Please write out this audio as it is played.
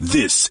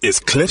This is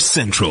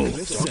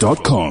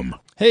CliffCentral.com.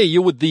 Hey,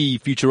 you're with the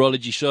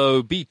Futurology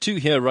Show. B2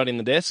 here running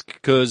the desk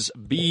because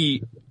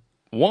B1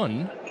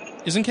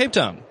 is in Cape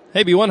Town.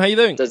 Hey, B1, how you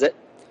doing? Does it?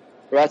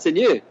 Right in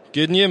you.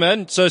 Good in you,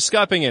 man. So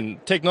Skyping in.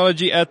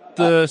 Technology at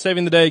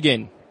saving the day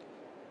again.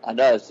 I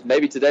know.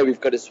 Maybe today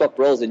we've got to swap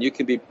roles and you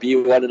can be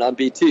B1 and I'm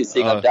B2,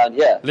 seeing I'm down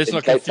here. Let's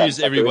not confuse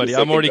everybody.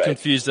 I'm already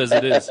confused as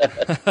it is.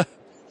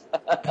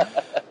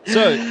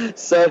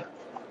 So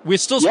we're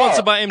still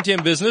sponsored by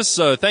MTN Business,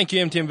 so thank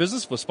you, MTN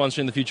Business, for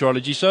sponsoring the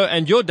Futurology Show.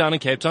 And you're down in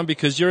Cape Town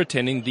because you're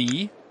attending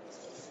the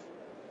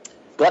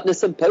Gartner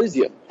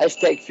Symposium.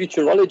 Hashtag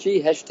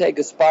Futurology, hashtag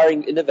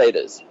Aspiring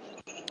Innovators.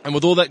 And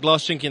with all that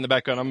glass chinky in the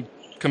background, I'm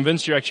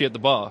convinced you're actually at the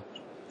bar.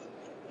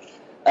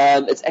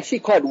 It's actually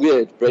quite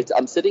weird, Brett.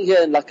 I'm sitting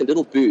here in like a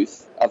little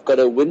booth. I've got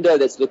a window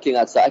that's looking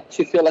out, so I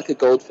actually feel like a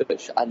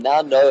goldfish. I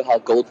now know how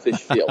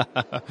goldfish feel.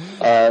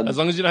 As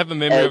long as you don't have a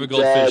memory of a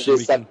goldfish,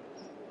 we can...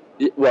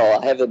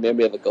 Well, I have a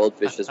memory of a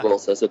goldfish as well,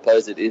 so I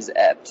suppose it is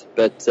apt.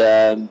 But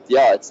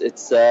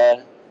it's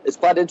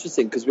quite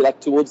interesting because we're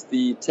like towards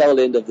the tail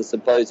end of the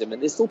symposium,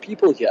 and there's still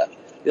people here.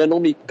 You know,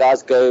 normally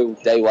guys go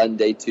day 1,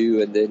 day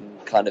 2, and then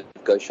kind of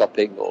go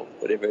shopping or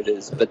whatever it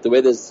is. But the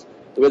weather's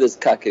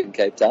cuck in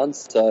Cape Town,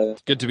 so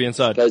it's good to be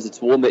inside. I suppose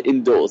it's warmer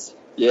indoors.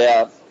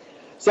 Yeah.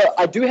 So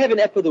I do have an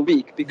app of the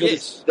week because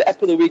it's the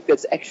app of the week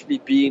that's actually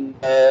been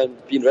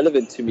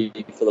relevant to me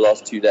for the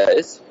last 2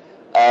 days.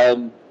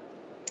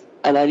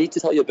 And I need to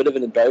tell you a bit of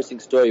an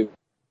embarrassing story,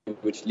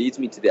 which leads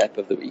me to the app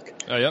of the week.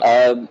 Oh,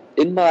 yeah.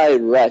 In my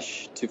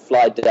rush to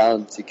fly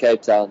down to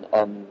Cape Town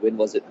on,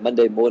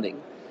 Monday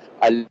morning,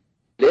 I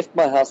left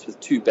my house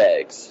with 2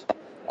 bags. Yes.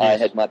 I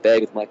had my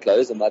bag with my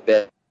clothes and my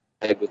bag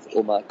with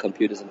all my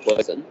computers and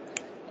toys in.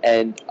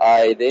 And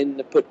I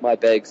then put my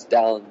bags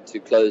down to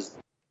close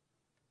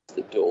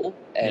the door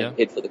and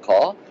head for the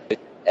car.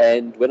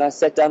 And when I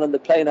sat down on the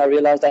plane, I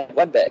realized I had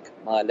 1 bag.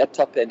 My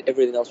laptop and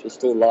everything else was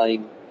still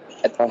lying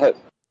at my home.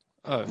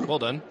 Oh, well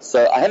done.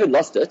 So I haven't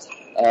lost it,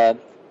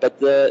 but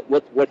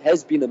what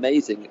has been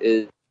amazing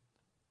is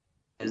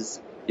I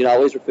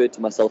always refer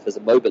to myself as a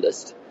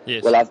mobilist.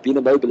 Yes. Well, I've been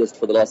a mobilist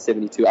for the last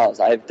 72 hours.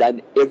 I have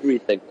done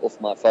everything off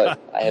my phone.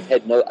 I have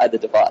had no other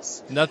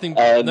device. No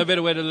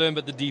better way to learn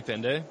but the deep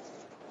end, eh?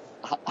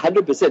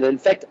 100%. In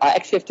fact, I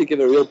actually have to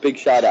give a real big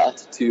shout out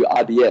to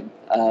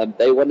IBM.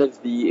 They're one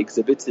of the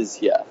exhibitors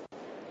here.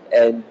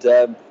 And,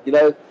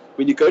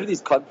 when you go to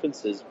these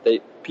conferences,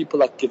 people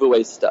like give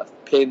away stuff,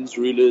 pens,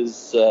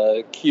 rulers,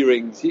 key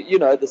rings,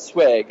 the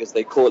swag as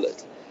they call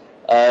it.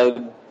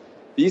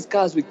 These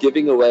guys were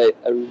giving away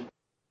a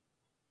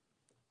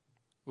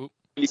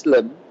really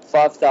slim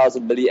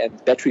 5,000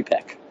 milliamp battery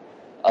pack.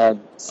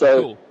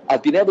 Cool.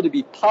 I've been able to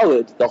be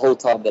powered the whole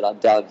time that I'm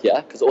down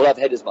here because all I've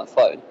had is my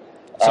phone.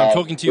 So I'm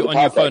talking to you on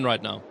your phone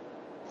right now.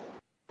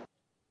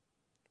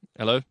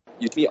 Hello?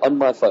 You to me on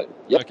my phone.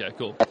 Yep. Okay,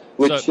 cool.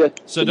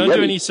 So don't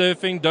do any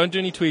surfing, don't do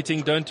any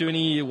tweeting, don't do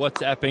any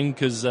WhatsApping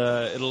because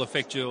it'll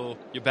affect your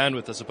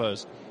bandwidth, I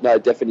suppose. No,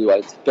 definitely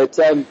won't. But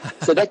so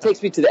that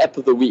takes me to the app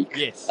of the week.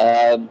 Yes.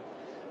 I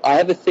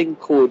have a thing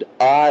called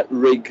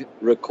iRig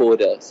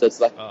Recorder. So it's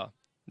like I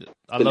the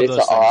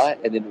letter I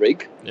and then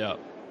rig. Yeah.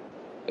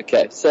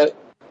 Okay, so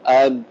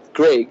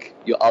Greg,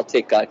 our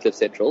tech guy at Cliff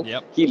Central,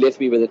 he left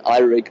me with an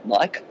iRig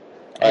mic,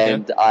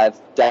 and I've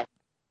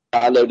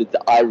downloaded the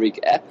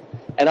iRig app.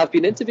 And I've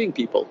been interviewing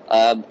people.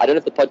 I don't know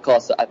if the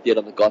podcasts are up yet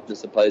on the Gartner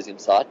Symposium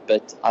site,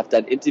 but I've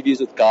done interviews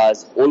with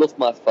guys all off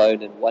my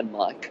phone and 1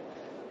 mic.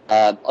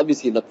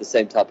 Obviously not the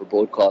same type of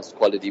broadcast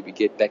quality we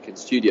get back in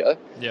studio.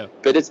 Yeah.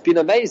 But it's been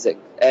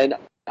amazing. And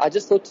I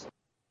just thought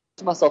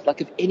to myself,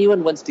 like, if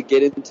anyone wants to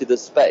get into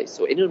this space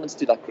or anyone wants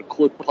to like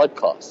record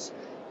podcasts,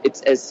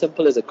 it's as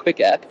simple as a quick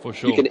app. For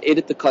sure. You can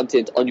edit the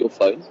content on your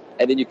phone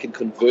and then you can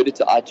convert it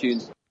to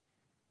iTunes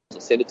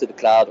or send it to the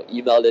cloud or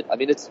email it. I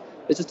mean, it's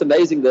just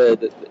amazing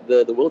the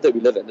world that we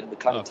live in and the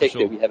kind of tech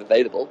that we have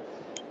available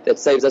that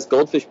saves us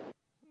goldfish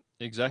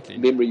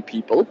memory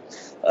people.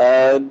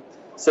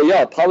 So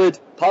yeah,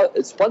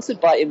 it's sponsored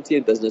by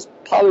MTN Business,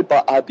 powered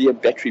by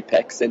IBM battery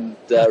packs, and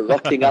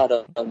rocking out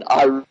on an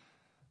iRig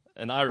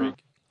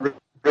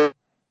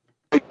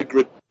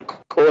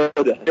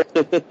recorder.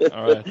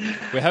 All right,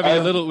 we're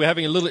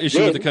having a little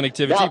issue with the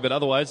connectivity, but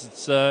otherwise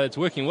it's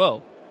working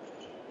well.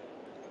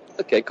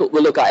 Okay, cool.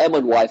 Well, look, I am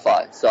on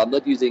Wi-Fi, so I'm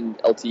not using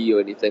LTE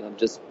or anything. I'm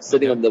just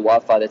sitting on the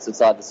Wi-Fi that's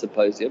inside the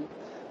symposium.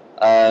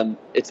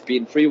 It's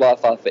been free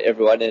Wi-Fi for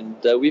everyone, and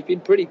we've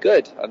been pretty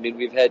good. I mean,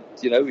 we've had,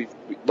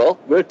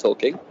 we're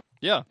talking.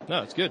 Yeah,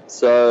 no, it's good.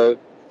 So,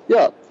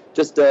 yeah,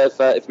 just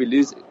if we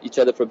lose each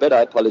other for a bit,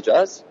 I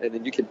apologize, and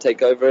then you can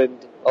take over,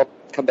 and I'll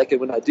come back in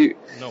when I do.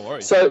 No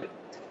worries. So,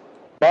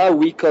 my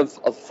week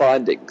of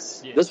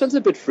findings. Yes. This one's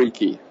a bit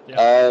freaky.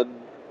 Yeah.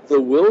 The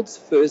world's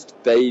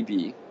first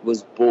baby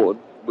was born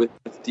with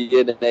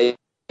DNA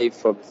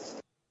from...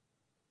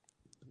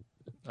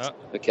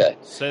 Okay.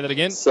 Say that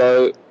again.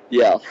 So,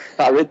 yeah.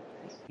 I read...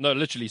 No,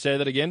 literally, say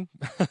that again.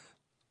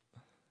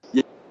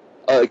 Yeah.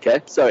 Oh,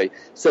 okay. Sorry.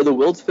 So the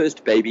world's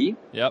first baby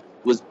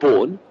was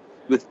born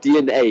with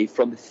DNA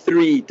from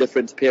 3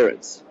 different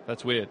parents.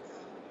 That's weird.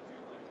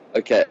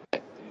 Okay,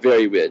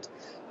 very weird.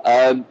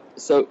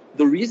 So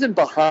the reason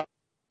behind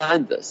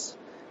this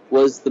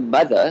was the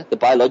mother, the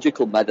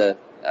biological mother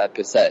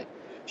per se.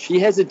 She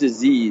has a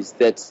disease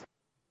that's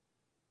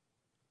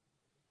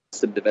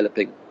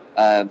developing.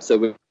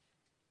 So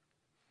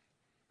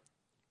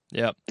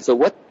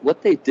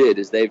what they did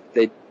is they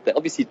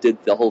obviously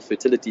did the whole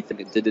fertility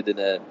thing and did it in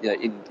a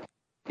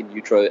in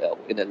utero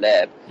in a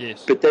lab.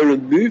 Yes. But they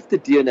removed the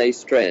DNA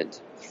strand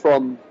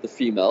from the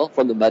female,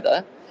 from the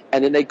mother,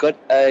 and then they got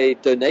a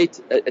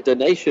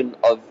donation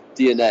of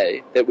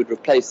DNA that would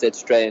replace that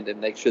strand and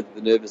make sure that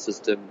the nervous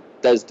system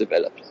does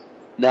develop.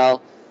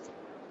 Now,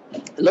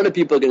 a lot of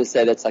people are going to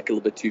say that's like a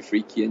little bit too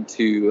freaky and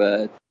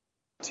too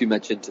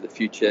much into the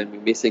future, and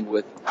we're messing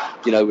with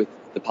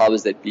the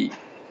powers that be.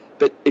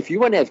 But if you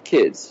want to have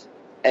kids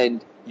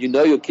and you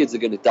know your kids are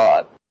going to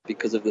die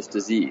because of this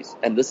disease,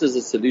 and this is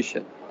a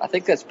solution, I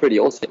think that's pretty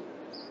awesome.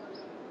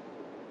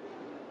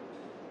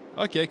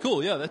 Okay,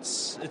 cool. Yeah,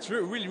 it's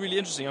really, really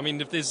interesting. I mean,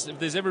 if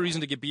there's ever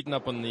reason to get beaten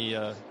up on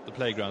the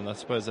playground, I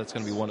suppose that's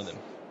going to be one of them.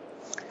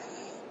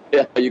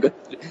 Yeah, you got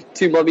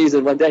two mummies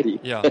and one daddy.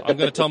 Yeah, I'm going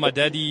to tell my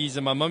daddies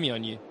and my mummy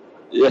on you.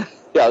 Yeah.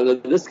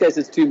 In this case,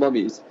 it's two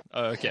mummies.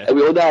 Oh, okay. And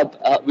we all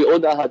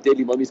know how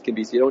deadly mummies can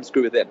be, so you don't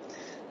screw with them.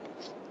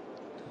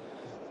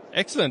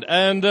 Excellent.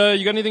 And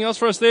you got anything else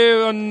for us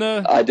there on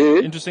I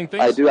do. Interesting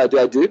things? I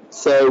do.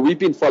 So we've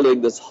been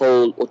following this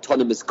whole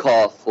autonomous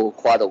car for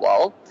quite a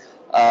while.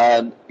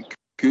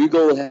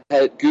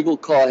 Google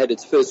car had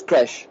its first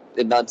crash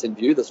in Mountain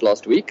View this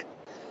last week.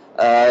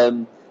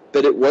 But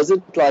it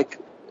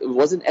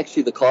wasn't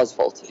actually the car's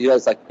fault.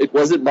 It's like, it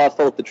wasn't my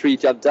fault the tree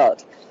jumped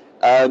out.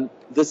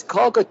 This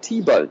car got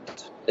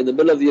T-boned in the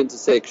middle of the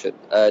intersection.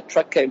 A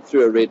truck came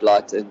through a red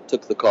light and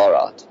took the car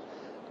out.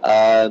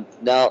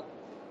 Now,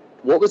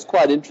 what was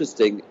quite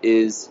interesting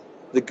is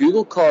the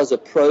Google cars are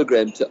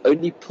programmed to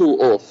only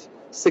pull off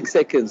 6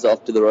 seconds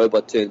after the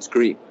robot turns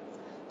green.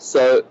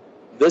 So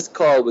this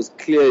car was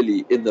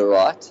clearly in the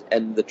right,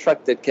 and the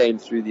truck that came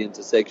through the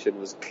intersection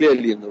was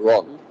clearly in the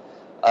wrong.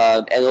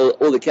 And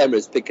all the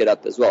cameras pick it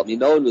up as well. I mean,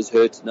 no one was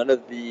hurt. None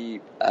of the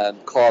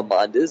car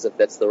minders, if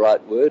that's the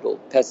right word, or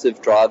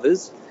passive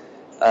drivers,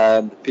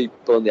 the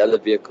people in the other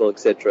vehicle,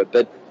 etc.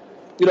 But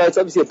it's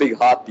obviously a big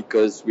hype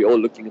because we're all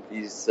looking at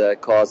these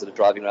cars that are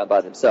driving around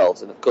by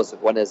themselves. And of course,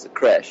 if one has a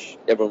crash,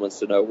 everyone wants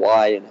to know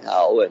why and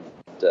how and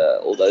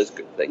all those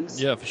good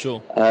things. Yeah, for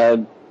sure.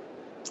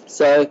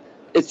 So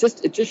it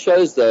just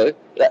shows, though,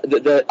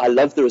 that I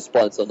love the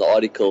response on the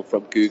article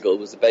from Google. It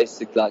was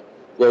basically like,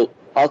 well,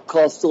 our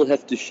cars still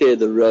have to share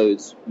the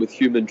roads with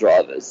human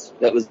drivers.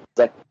 That was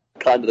like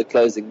kind of the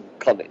closing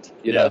comment,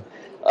 you know,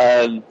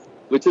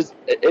 which is,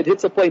 it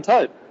hits a point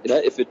home.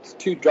 If it's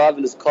two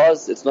driverless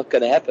cars, it's not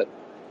going to happen.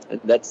 And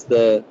unless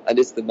the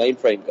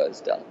mainframe goes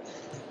down.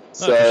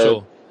 So, for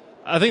sure.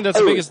 I think that's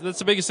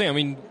the biggest thing. I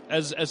mean,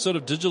 as sort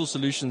of digital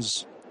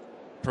solutions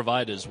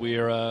providers,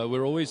 we're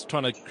always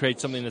trying to create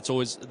something that's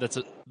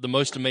the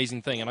most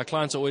amazing thing. And our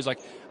clients are always like,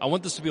 I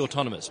want this to be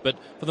autonomous. But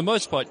for the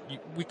most part,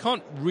 we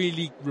can't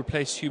really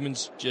replace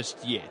humans just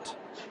yet.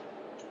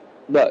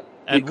 No,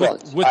 and we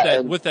can't.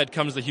 With that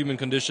comes the human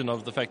condition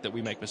of the fact that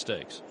we make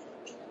mistakes.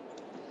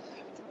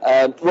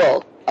 So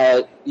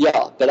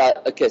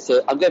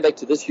I'm going back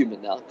to this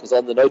human now, because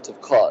on the note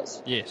of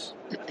cars, yes,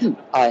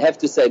 I have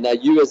to say, now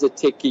you as a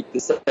tech geek, the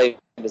same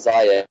as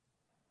I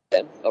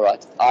am, all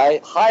right,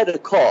 I hired a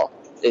car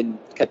in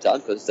Cape Town,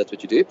 because that's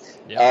what you do.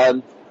 Yeah.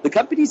 The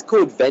company's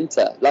called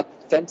Vanta,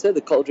 like Fanta,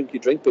 the cold drink you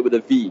drink, but with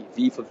a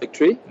V for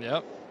victory.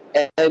 Yeah.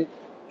 And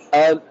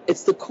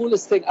it's the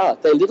coolest thing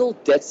out. They're little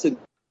Datsun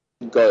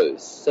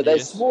Goes, so they're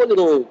small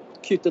little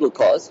cute little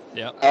cars.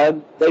 Yeah.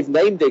 They've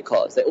named their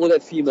cars. They all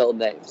have female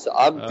names. So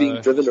I'm being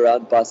driven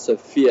around by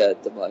Sophia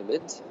at the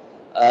moment.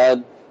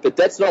 But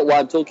that's not why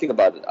I'm talking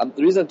about it.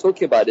 The reason I'm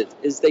talking about it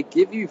is they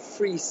give you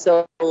free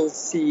Cell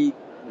C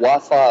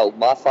Wi-Fi or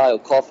MiFi or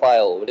Car-Fi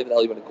or whatever the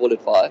hell you want to call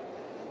it Fi.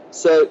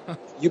 So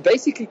you're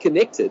basically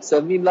connected. So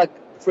I mean,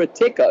 like for a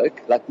tech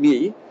oak like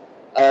me,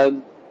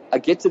 I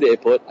get to the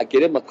airport, I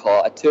get in my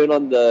car, I turn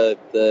on the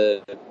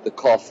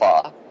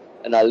Car-Fi,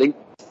 and I link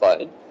the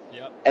phone.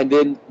 And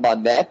then my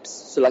maps,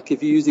 so like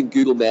if you're using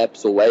Google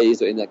Maps or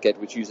Waze or anything like that,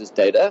 which uses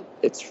data,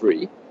 it's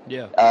free.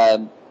 Yeah.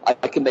 I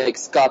can make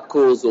Skype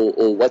calls or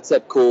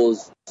WhatsApp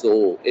calls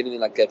or anything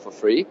like that for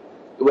free.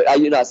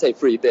 I say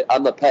free, but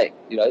I'm not paying.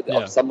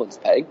 Someone's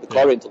paying. The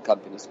car rental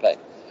company's paying.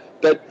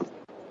 But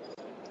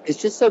it's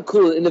just so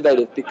cool and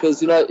innovative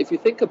because, if you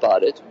think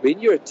about it, when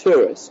you're a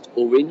tourist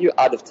or when you're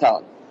out of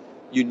town,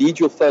 you need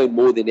your phone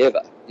more than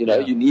ever.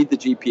 You need the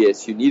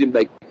GPS, you need to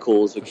make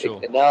calls.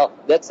 Sure. And now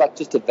that's like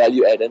just a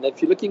value add. And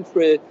if you're looking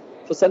for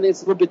something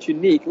that's a little bit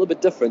unique, a little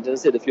bit different, and I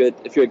said, if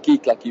you're a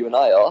geek like you and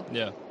I are,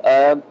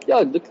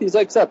 look these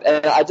oaks up.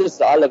 And I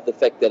love the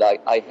fact that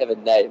I have a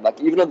name. Like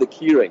even on the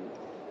keyring,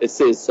 it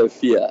says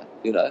Sophia.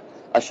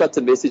 I shot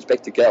a message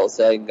back to Gail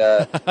saying,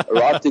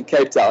 arrived in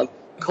Cape Town,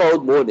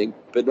 cold morning,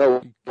 but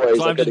no worries.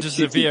 Climbed into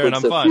Sophia and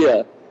I'm fine.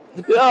 Yeah,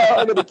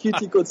 I got a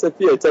cutie called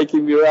Sophia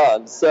taking me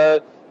around.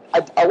 So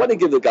I want to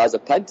give the guys a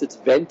punt. It's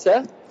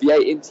Vanta,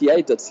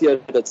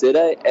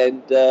 vanta.co.za,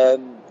 and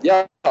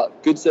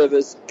good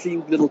service,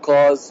 clean little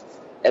cars,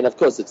 and of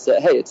course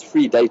it's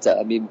free data.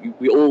 I mean,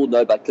 we all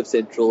know about Cliff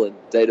Central and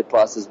data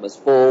prices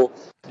must fall.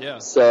 Yeah.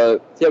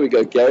 So here we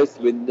go, Gareth.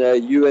 When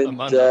you and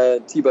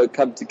Thibaut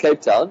come to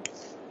Cape Town,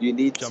 you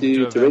need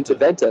to rent a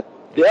Vanta.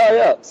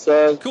 Yeah.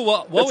 So cool.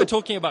 Well, while we're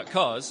talking about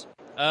cars,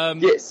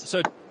 yes.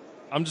 So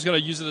I'm just going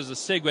to use it as a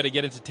segue to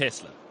get into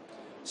Tesla.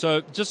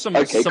 So just some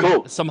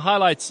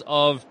highlights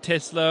of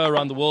Tesla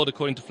around the world,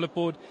 according to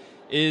Flipboard,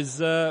 is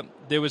there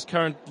was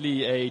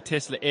currently a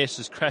Tesla S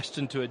has crashed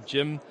into a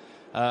gym.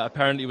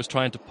 Apparently it was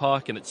trying to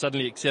park and it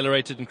suddenly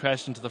accelerated and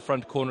crashed into the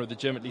front corner of the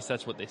gym. At least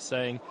that's what they're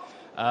saying.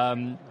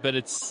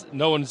 But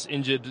no one's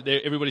injured.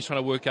 Everybody's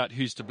trying to work out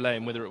who's to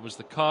blame, whether it was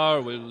the car,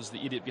 or whether it was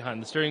the idiot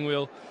behind the steering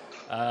wheel,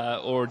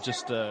 or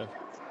just a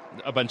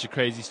bunch of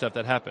crazy stuff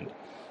that happened.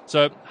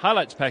 So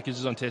highlights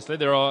packages on Tesla.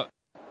 There are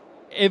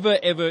ever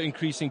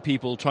increasing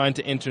people trying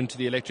to enter into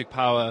the electric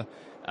power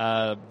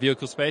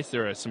vehicle space.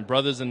 There are some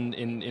brothers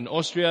in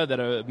Austria that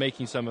are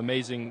making some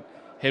amazing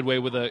headway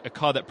with a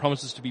car that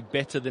promises to be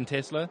better than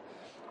Tesla.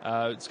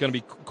 It's going to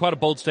be quite a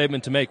bold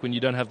statement to make when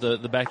you don't have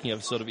the backing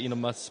of sort of Elon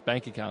Musk's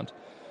bank account.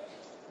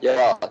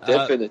 Yeah,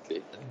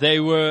 definitely.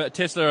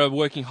 Tesla are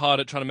working hard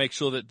at trying to make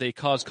sure that their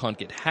cars can't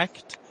get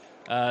hacked.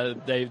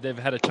 They've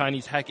had a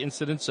Chinese hack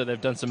incident, so they've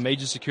done some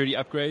major security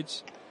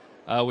upgrades,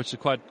 which are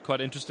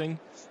quite interesting.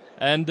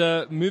 And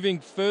moving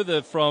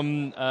further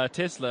from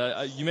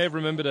Tesla, you may have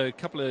remembered a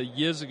couple of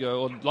years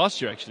ago, or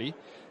last year actually,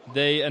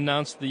 they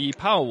announced the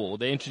Powerwall.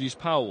 They introduced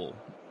Powerwall.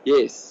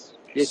 Yes.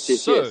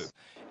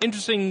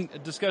 Interesting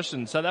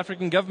discussion. South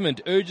African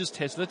government urges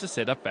Tesla to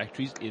set up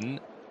factories in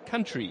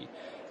country.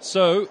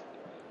 So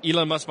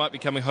Elon Musk might be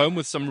coming home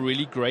with some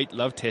really great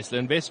Love Tesla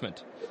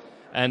investment.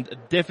 And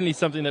definitely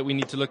something that we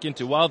need to look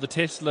into. While the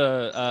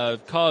Tesla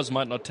cars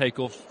might not take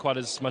off quite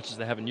as much as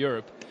they have in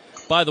Europe,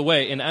 by the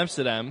way, in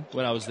Amsterdam,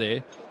 when I was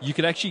there, you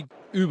could actually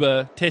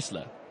Uber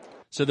Tesla.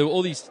 So there were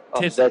all these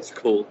that's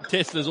cool.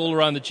 Teslas all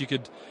around that you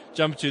could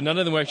jump to. None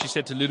of them were actually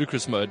set to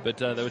ludicrous mode, but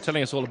they were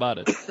telling us all about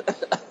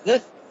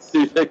it.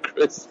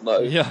 Ludicrous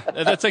mode. Yeah,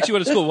 that's actually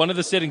what it's called. One of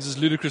the settings is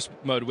ludicrous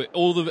mode, where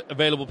all the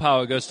available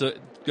power goes to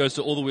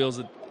all the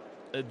wheels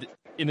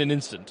in an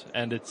instant,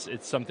 and it's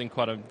something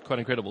quite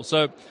incredible.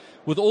 So,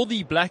 with all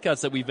the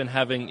blackouts that we've been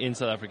having in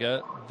South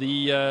Africa,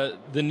 the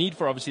need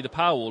for obviously the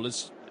Powerwall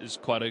is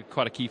quite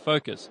a key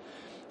focus.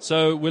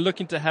 So we're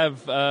looking to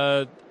have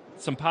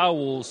some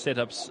Powerwall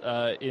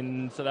setups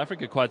in South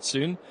Africa quite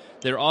soon.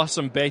 There are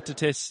some beta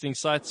testing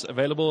sites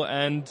available,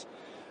 and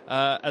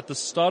at the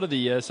start of the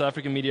year, South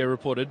African media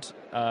reported,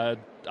 I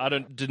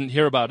didn't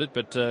hear about it,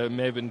 but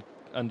may have been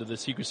under the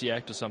Secrecy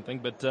Act or something,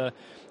 but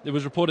it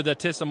was reported that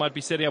Tesla might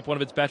be setting up one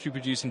of its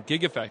battery-producing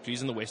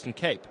gigafactories in the Western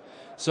Cape.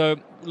 So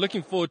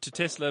looking forward to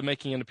Tesla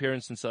making an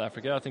appearance in South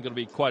Africa. I think it'll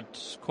be quite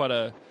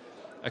a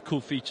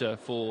cool feature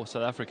for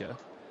South Africa.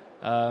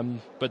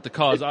 But the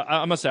cars,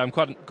 I must say, I'm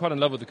quite in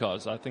love with the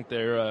cars. I think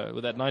they're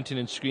with that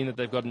 19-inch screen that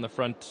they've got in the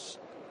front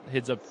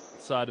heads-up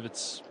side of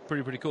it's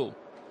pretty cool.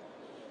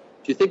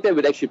 Do you think they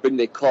would actually bring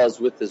their cars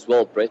with as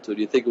well, Brett, or do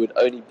you think it would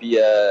only be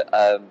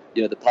the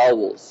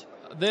Powerwalls?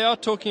 They are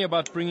talking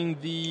about bringing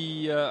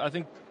I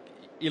think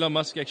Elon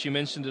Musk actually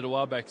mentioned it a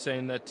while back,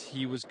 saying that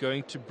he was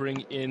going to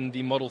bring in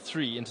the Model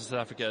 3 into South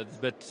Africa,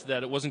 but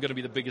that it wasn't going to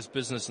be the biggest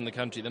business in the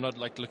country. They're not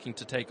looking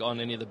to take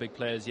on any of the big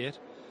players yet.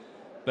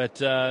 But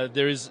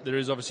there is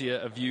obviously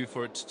a view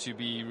for it to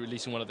be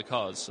releasing one of the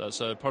cars.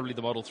 So probably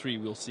the Model 3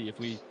 we'll see if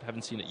we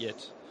haven't seen it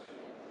yet.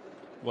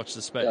 Watch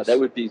the space. Yeah,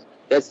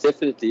 that's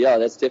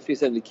definitely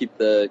something to keep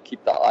the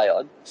eye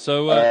on.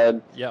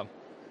 So yeah.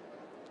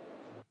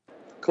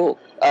 Cool.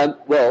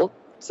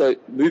 So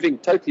moving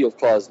totally off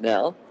cars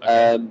now,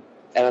 okay. And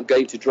I'm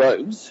going to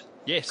drones.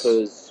 Yes.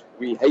 Because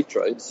we hate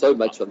drones so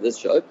much on this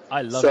show.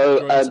 I love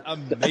drones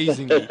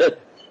amazingly.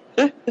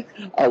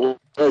 I'm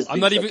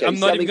not even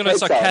going to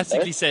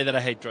sarcastically say that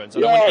I hate drones. I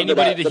don't want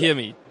anybody to hear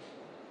me.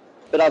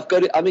 But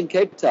I'm in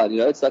Cape Town,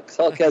 it's like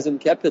sarcasm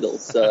capital.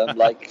 So I'm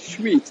like,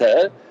 sweet,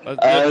 eh?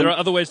 There are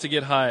other ways to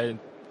get high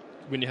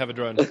when you have a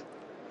drone.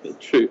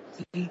 True.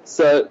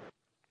 So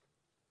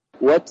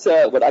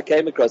what I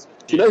came across,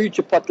 do you know who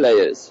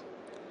Chipotle is?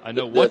 I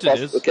know what it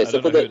is. Okay,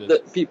 so for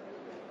the people.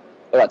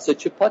 All right, so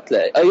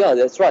Chipotle. Oh yeah,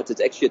 that's right.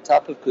 It's actually a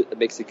type of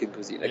Mexican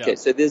cuisine. Okay,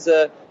 so there's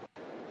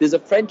a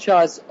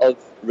franchise of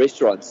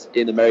restaurants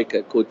in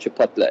America called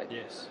Chipotle.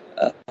 Yes.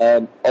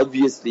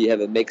 Obviously have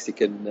a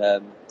Mexican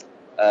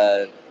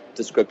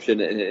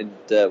description and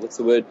what's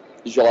the word,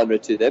 genre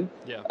to them.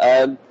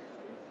 Yeah.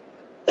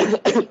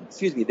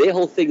 Excuse me. Their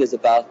whole thing is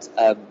about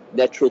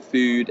natural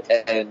food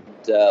and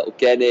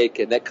organic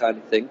and that kind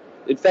of thing.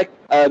 In fact,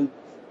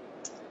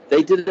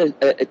 they did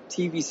a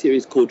TV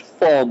series called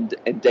Farmed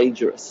and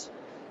Dangerous,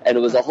 and it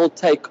was a whole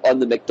take on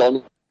the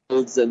McDonald's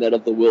and that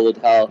of the world,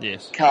 how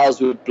cows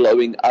were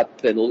blowing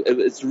up, and all.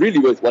 It's really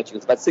worth watching.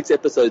 It's about 6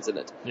 episodes in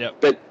it. Yeah.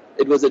 But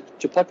it was a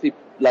Chipotle,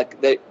 like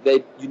they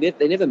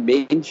never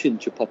mentioned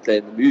Chipotle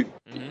in the movie.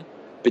 Mm-hmm.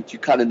 but you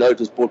kind of know it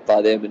was bought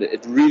by them, and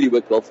it really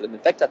worked well for them. In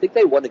fact, I think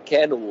they won a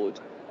CAN award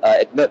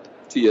at MIP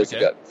 2 years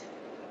ago.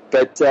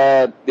 But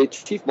their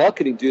chief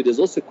marketing dude is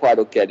also quite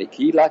organic.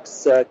 He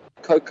likes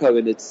cocoa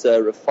in its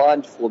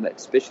refined format,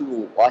 especially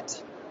the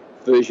white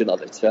version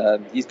of it.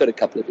 He's got a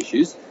couple of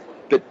issues,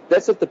 but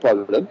that's not the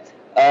problem.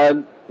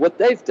 What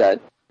they've done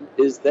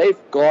is they've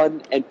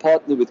gone and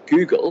partnered with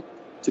Google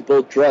to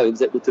build drones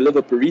that will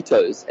deliver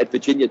burritos at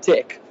Virginia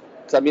Tech.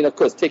 So, I mean, of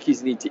course,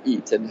 techies need to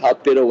eat, and how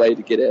better way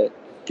to get a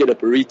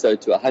burrito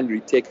to a hungry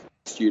tech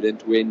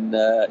student when,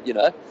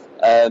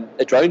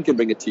 a drone can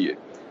bring it to you.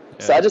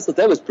 Yeah. So I just thought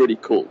that was pretty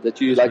cool, that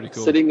you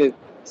sitting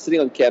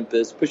on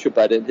campus, push your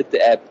button, hit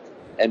the app,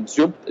 and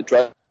zoom, a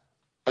drone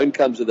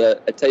comes with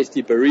a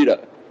tasty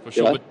burrito. For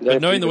sure,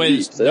 but knowing the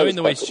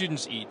way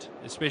students eat,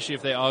 especially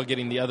if they are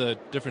getting the other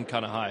different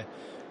kind of high,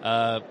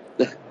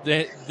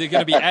 they're going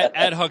to be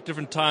ad hoc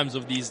different times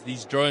of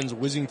these drones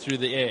whizzing through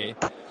the air,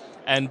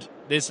 and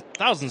there's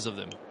thousands of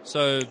them.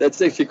 So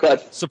that's actually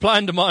quite supply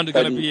and demand are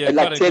going to be and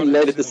like 10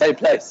 land at the same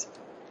place.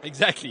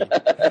 Exactly,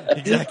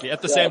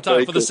 at the same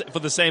time for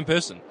the same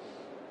person.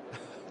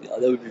 Yeah,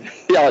 that would be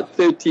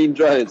 13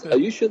 drones. Are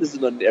you sure this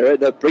is not an error?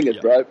 No, bring it,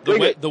 bro.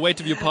 The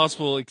weight of your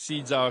passport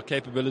exceeds our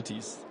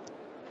capabilities.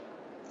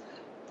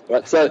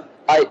 Right, so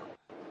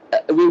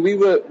we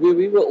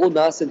were all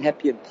nice and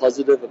happy and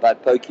positive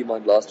about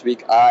Pokemon last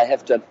week. I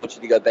have to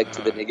unfortunately go back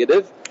to the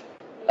negative,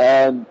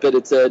 but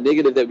it's a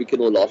negative that we can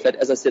all laugh at.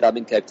 As I said, I'm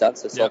in Cape Town,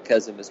 so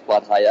sarcasm is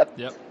quite high up.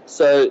 Yep.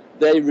 So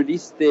they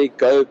released their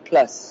Go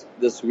Plus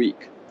this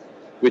week,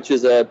 which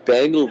is a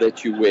bangle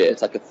that you wear.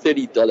 It's like a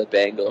 $30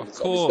 bangle. Of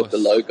course. With the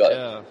logo.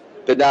 Yeah.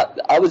 But now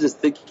I was just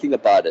thinking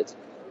about it.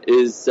 Do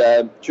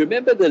you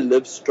remember the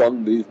Live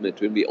Strong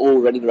movement when we all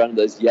running around in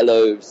those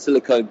yellow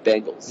silicone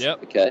bangles?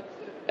 Yep. Okay.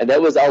 And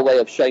that was our way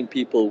of showing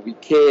people we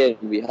care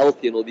and we're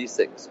healthy and all these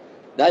things.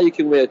 Now you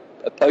can wear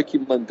a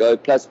Pokemon Go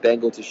Plus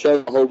bangle to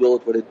show the whole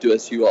world what a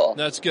doers you are.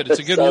 That's good. It's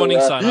a good warning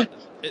sign.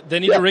 They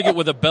need to rig it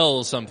with a bell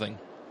or something.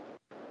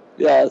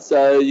 Yeah,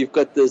 so you've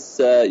got this,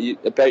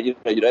 apparently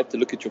you don't have to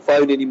look at your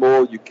phone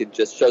anymore. You can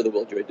just show the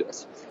world you're a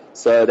doers.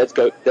 So that's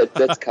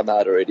come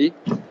out already.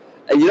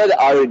 And the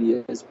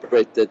irony is,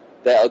 Brett, that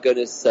they are going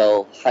to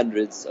sell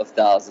hundreds of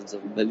thousands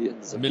of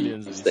millions of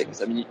these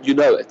things. I mean, you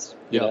know it.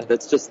 You know,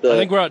 that's just I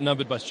think we're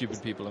outnumbered by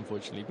stupid people,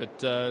 unfortunately.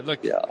 But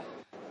look, yeah.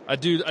 I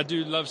do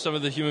love some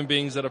of the human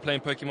beings that are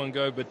playing Pokemon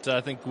Go, but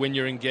I think when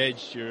you're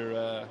engaged,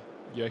 you're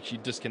actually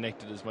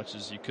disconnected as much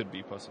as you could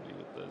be possibly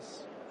with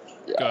this.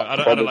 Yeah, Go.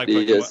 I don't like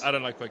Pokemon. I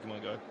don't like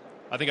Pokemon Go.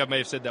 I think I may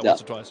have said that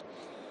once or twice.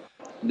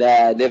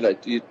 Nah, never.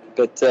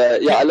 But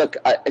look,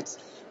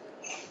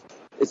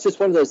 it's just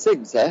one of those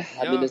things, eh?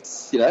 I mean,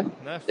 it's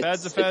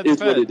fads are fads. It is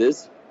what it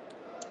is.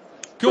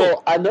 Cool.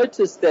 Well, I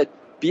noticed that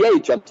BA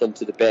jumped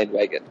onto the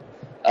bandwagon.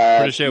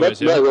 British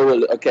Airways,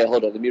 okay,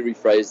 hold on. Let me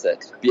rephrase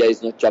that.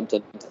 BA's not jumped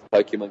onto the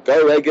Pokemon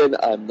Go wagon.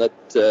 I'm not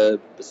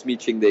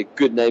besmirching their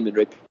good name and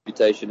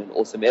reputation and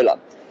awesome airline.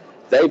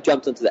 They've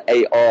jumped onto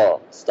the AR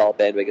style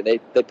bandwagon.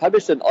 They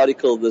published an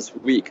article this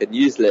week, a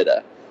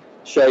newsletter,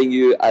 showing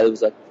you there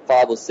was like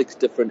 5 or 6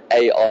 different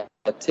AR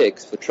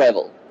techs for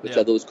travel, which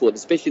I thought was cool. And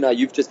especially now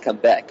you've just come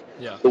back.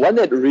 Yeah. The one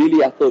that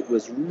really I thought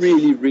was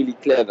really, really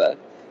clever,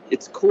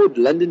 it's called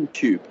London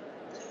Tube.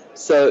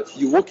 So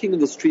you're walking in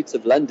the streets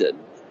of London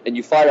and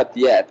you fire up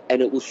the app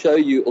and it will show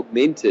you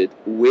augmented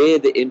where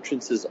the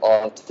entrances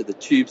are to the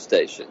tube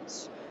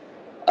stations.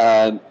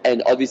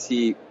 And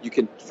obviously you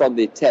can from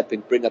there tap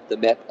and bring up the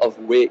map of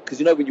where,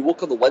 because when you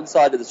walk on the one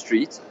side of the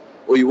street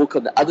or you walk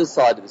on the other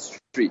side of the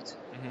street,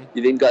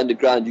 you then go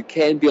underground, you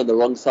can be on the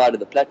wrong side of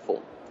the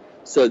platform.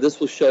 So this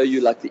will show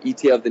you like the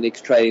ETA of the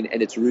next train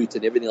and its route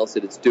and everything else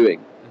that it's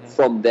doing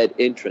from that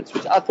entrance,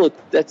 which I thought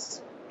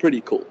that's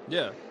pretty cool.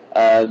 Yeah.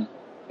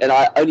 And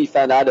I only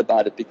found out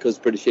about it because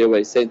British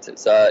Airways sent it.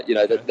 So,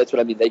 that's what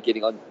I mean. They're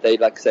getting on, they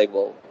like saying,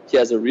 well,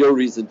 here's a real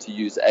reason to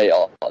use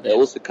AR. They're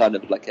also kind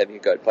of like having a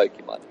go at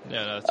Pokemon.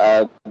 Yeah,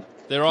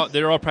 no,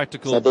 there are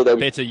practical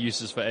better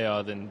uses for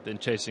AR than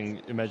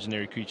chasing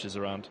imaginary creatures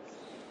around.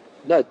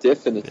 No,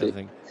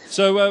 definitely.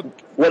 So,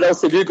 what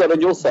else have you got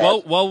on your side?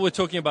 Well, while we're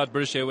talking about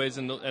British Airways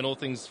and all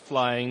things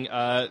flying,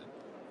 the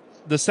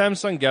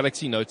Samsung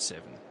Galaxy Note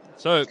 7.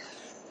 So,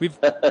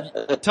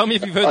 tell me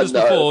if you've heard this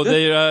before.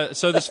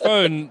 So this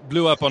phone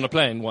blew up on a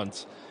plane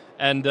once,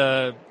 and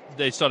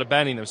they started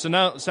banning them. So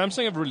now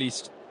Samsung have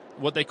released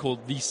what they call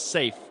the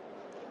safe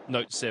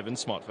Note 7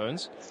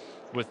 smartphones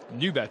with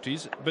new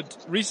batteries.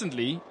 But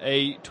recently,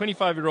 a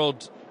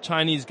 25-year-old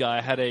Chinese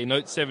guy had a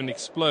Note 7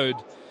 explode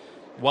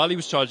while he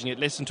was charging it,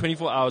 less than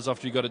 24 hours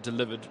after he got it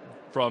delivered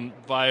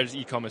via his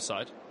e-commerce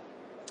site.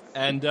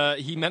 And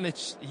he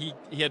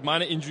had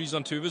minor injuries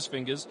on 2 of his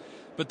fingers.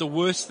 But the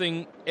worst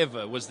thing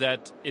ever was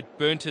that it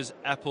burnt his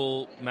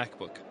Apple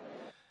MacBook.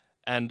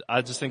 And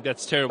I just think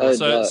that's terrible.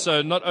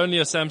 So not only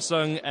are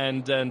Samsung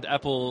and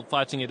Apple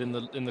fighting it in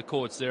the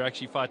courts, they're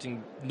actually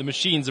fighting, the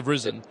machines have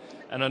risen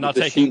and are now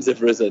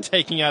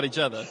taking out each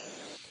other.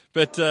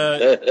 But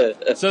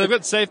so they've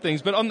got safe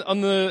things. But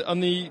on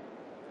the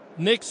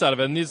next side of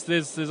it, and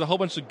there's a whole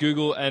bunch of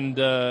Google and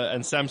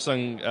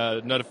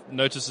Samsung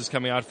notices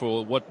coming out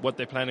for what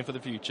they're planning for the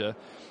future.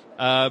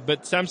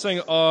 But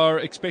Samsung are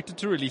expected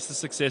to release the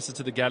successor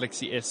to the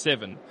Galaxy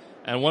S7.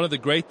 And one of the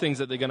great things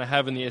that they're going to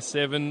have in the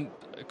S7,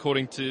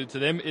 according to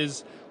them,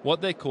 is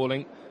what they're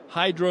calling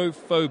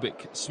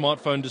hydrophobic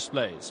smartphone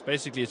displays.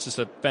 Basically, it's just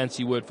a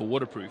fancy word for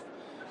waterproof.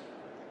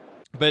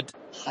 But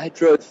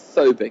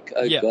hydrophobic.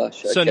 Oh yeah.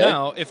 gosh. Okay. So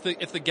now, if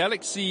the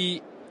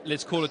Galaxy,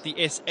 let's call it the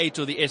S8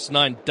 or the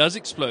S9, does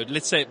explode,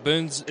 let's say it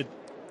burns, it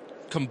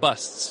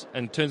combusts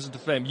and turns into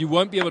flame, you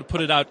won't be able to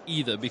put it out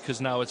either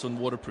because now it's on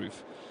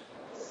waterproof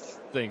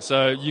thing.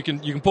 So you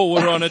can pour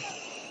water on it.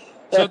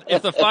 So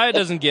if the fire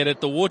doesn't get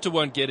it, the water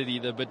won't get it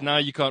either. But now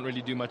you can't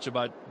really do much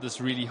about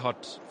this really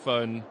hot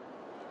phone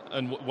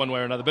in one way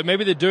or another. But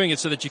maybe they're doing it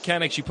so that you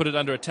can actually put it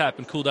under a tap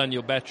and cool down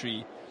your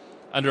battery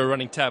under a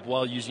running tap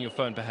while using your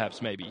phone,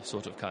 perhaps, maybe,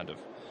 sort of, kind of.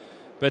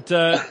 But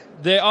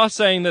they are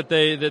saying that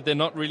they're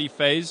not really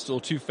phased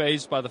or too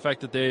phased by the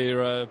fact that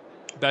their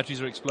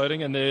batteries are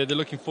exploding, and they're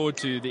looking forward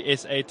to the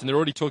S8, and they're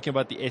already talking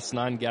about the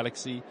S9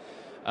 Galaxy.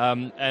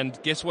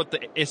 And guess what the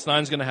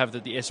S9 is going to have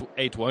that the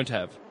S8 won't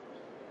have?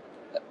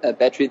 A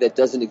battery that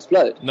doesn't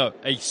explode. No,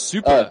 a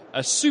super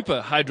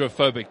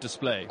hydrophobic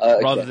display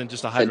rather than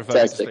just a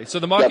hydrophobic display. So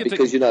the market,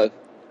 because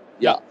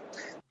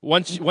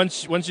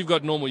once you've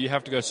got normal, you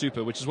have to go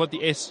super, which is what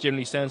the S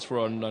generally stands for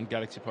on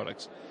Galaxy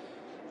products.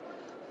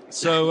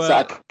 So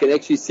I can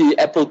actually see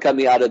Apple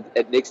coming out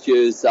at next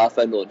year's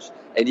iPhone launch,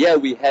 and yeah,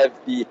 we have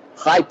the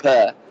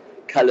hyper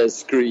color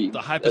screen,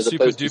 the hyper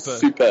super duper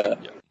super.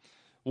 Yeah.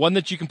 One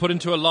that you can put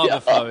into a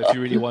lava flow if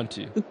you really want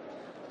to.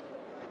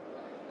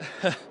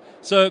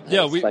 So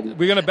yeah, we're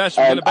going to bash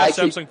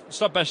Samsung.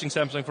 Stop bashing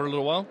Samsung for a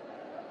little while.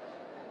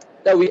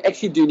 No, we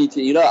actually do need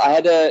to. You know, I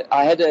had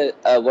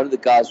a one of the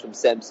guys from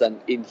Samsung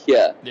in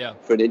here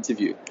for an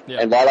interview,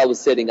 and while I was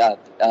setting up,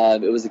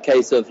 it was a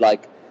case of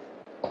like,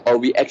 are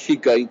we actually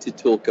going to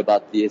talk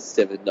about the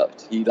S7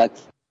 Note? He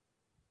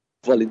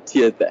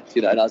volunteered that,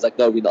 and I was like,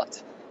 no, we're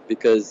not,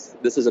 because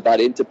this is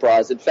about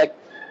enterprise. In fact,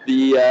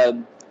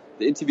 the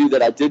interview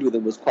that I did with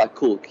him was quite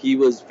cool. He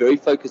was very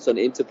focused on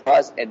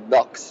enterprise and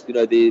Knox,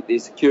 the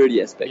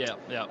security aspect.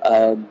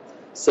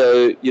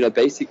 So,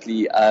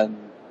 basically,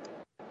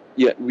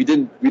 we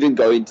didn't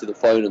go into the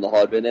phone and the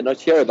hardware, and they're not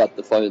sure about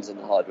the phones and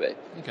the hardware.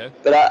 Okay.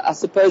 But I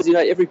suppose,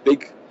 every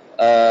big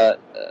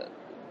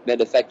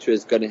manufacturer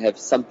is going to have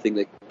something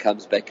that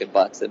comes back and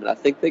bites them, and I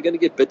think they're going to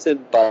get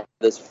bitten by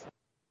this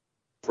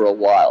for a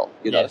while,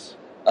 Yes.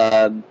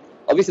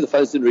 Obviously, the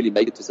phones didn't really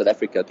make it to South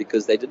Africa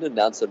because they didn't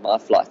announce on my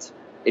flight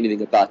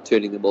anything about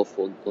turning them off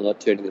or not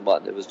turning them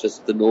on. It was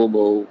just the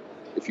normal,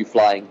 if you're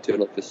flying,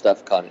 turn off your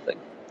stuff kind of thing.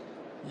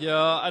 Yeah,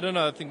 I don't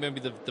know. I think maybe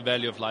the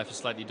value of life is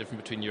slightly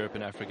different between Europe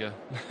and Africa.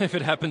 If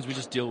it happens, we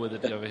just deal with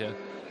it over here.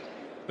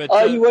 But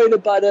are you worried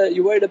about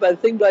a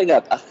thing blowing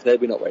up? No,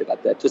 we're not worried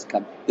about that. Just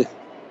come.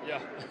 Yeah.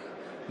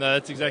 No,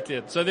 that's exactly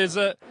it. So there's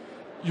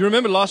you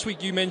remember last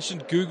week you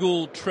mentioned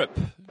Google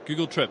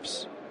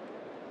Trips.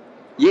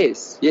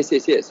 Yes.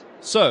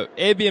 So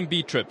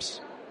Airbnb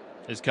Trips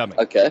is coming.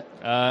 Okay.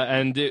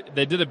 And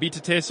they did a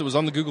beta test. It was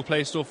on the Google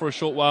Play Store for a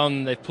short while,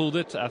 and they pulled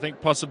it, I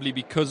think possibly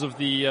because of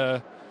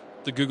the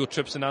Google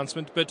Trips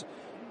announcement. But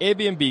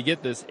Airbnb,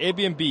 get this,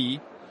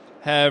 Airbnb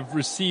have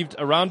received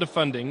a round of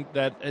funding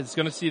that is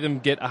going to see them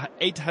get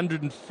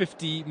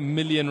 $850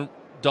 million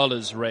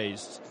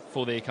raised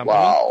for their company.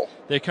 Wow.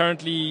 They're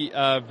currently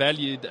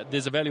valued,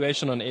 there's a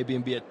valuation on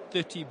Airbnb at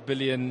 $30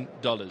 billion,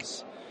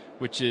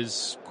 which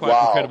is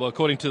quite incredible,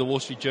 according to the Wall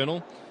Street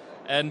Journal.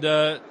 And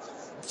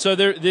so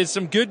there's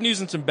some good news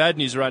and some bad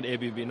news around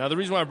Airbnb. Now, the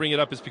reason why I bring it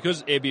up is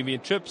because Airbnb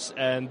and Trips,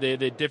 and they're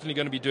definitely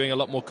going to be doing a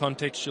lot more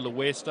contextual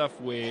aware stuff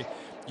where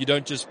you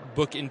don't just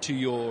book into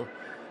your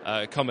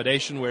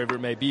accommodation, wherever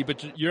it may be,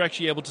 but you're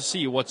actually able to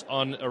see what's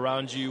on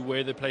around you,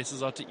 where the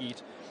places are to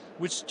eat,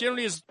 which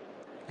generally is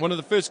one of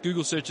the first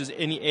Google searches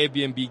any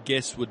Airbnb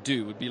guest would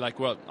do. Would be like,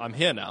 well, I'm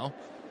here now.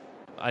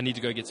 I need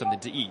to go get something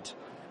to eat.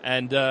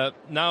 And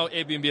now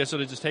Airbnb are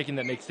sort of just taking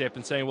that next step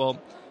and saying,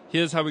 well,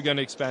 here's how we're going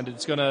to expand it.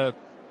 It's going to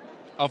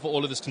offer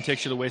all of this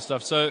contextual aware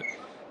stuff. So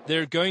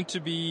they're going to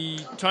be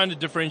trying to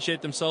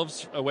differentiate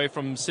themselves away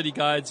from city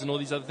guides and all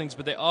these other things,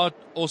 but they are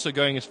also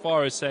going as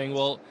far as saying,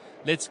 well,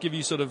 let's give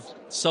you sort of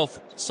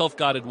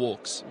self-guided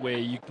walks where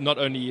you not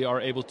only are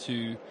able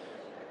to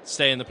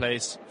stay in the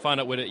place, find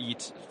out where to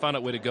eat, find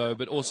out where to go,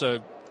 but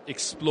also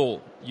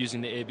explore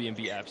using the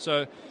Airbnb app.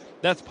 So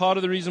that's part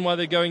of the reason why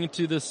they're going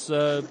into this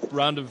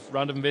round of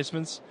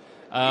investments.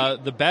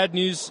 The bad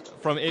news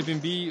from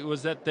Airbnb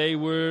was that they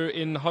were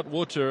in hot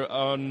water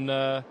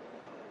on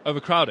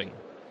overcrowding.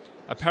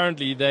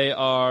 Apparently, they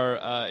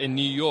are in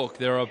New York.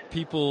 There are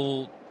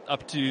people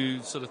up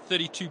to sort of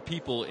 32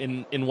 people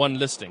in one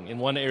listing, in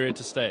one area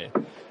to stay.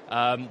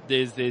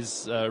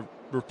 There's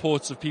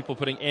reports of people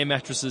putting air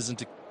mattresses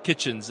into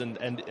kitchens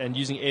and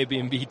using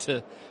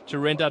Airbnb to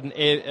rent out an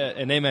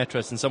air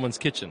mattress in someone's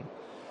kitchen.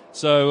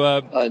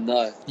 So oh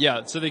no,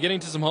 yeah. So they're getting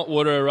to some hot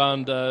water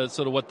around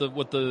sort of what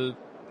the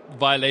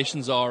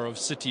violations are of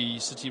city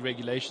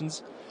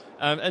regulations.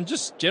 And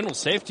just general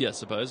safety, I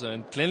suppose,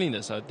 and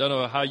cleanliness. I don't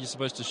know how you're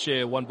supposed to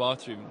share one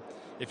bathroom.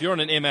 If you're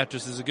on an air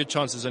mattress, there's a good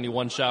chance there's only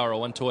one shower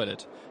or one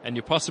toilet, and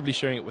you're possibly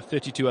sharing it with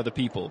 32 other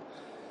people.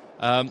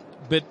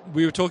 But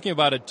we were talking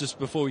about it just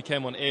before we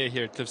came on air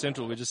here at Cliff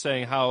Central. We were just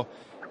saying how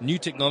new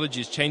technology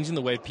is changing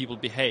the way people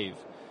behave.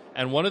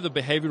 And one of the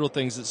behavioral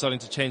things that's starting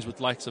to change with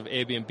likes of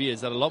Airbnb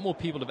is that a lot more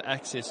people have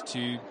access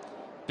to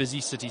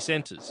busy city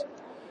centers.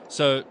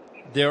 So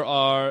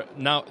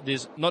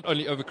there's not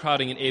only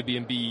overcrowding in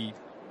Airbnb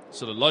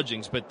sort of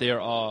lodgings, but there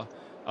are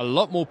a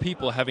lot more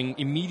people having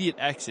immediate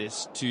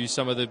access to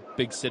some of the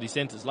big city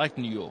centers like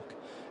New York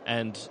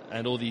and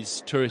all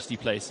these touristy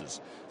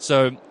places.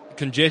 So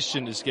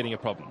congestion is getting a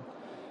problem.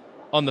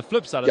 On the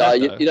flip side of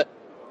that,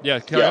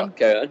 carry on.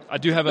 I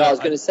do have I was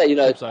going to say,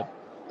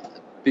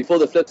 before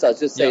the flip side, I was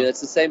just saying it's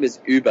the same as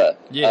Uber.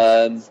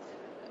 Yes.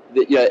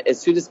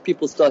 As soon as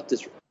people start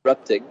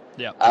disrupting,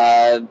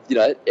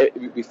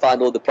 we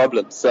find all the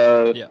problems.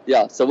 So,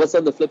 So what's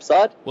on the flip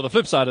side? Well, the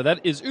flip side of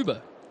that is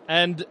Uber.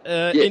 And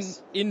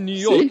in New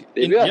York,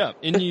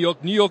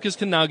 New Yorkers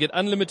can now get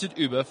unlimited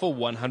Uber for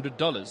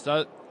 $100.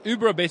 Now,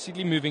 Uber are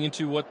basically moving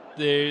into what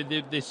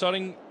they're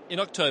starting in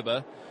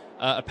October,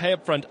 a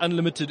pay-up-front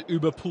unlimited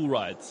Uber pool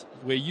rides,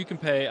 where you can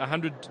pay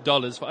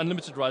 $100 for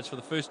unlimited rides for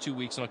the first 2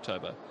 weeks in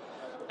October.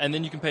 And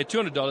then you can pay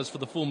 $200 for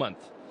the full month.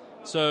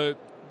 So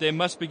there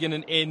must begin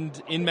an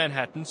end in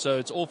Manhattan. So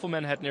it's all for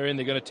Manhattan area, and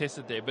they're going to test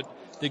it there. But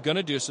they're going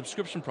to do a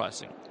subscription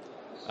pricing,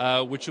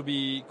 which will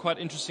be quite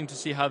interesting to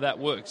see how that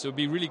works. It would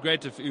be really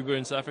great if Uber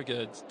in South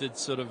Africa did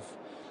sort of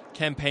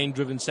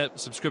campaign-driven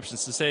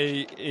subscriptions, to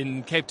say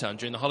in Cape Town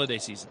during the holiday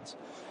seasons,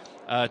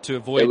 to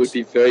avoid that would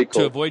be very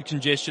cool. To avoid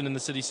congestion in the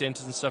city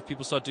centers and stuff.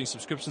 People start doing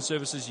subscription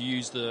services. You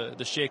use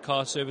the share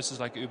car services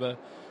like Uber,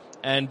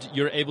 and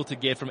you're able to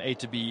get from A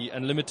to B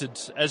unlimited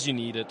as you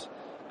need it,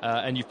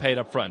 and you've paid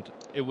up front.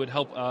 It would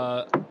help.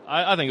 I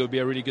think it would be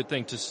a really good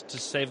thing to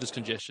save this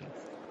congestion.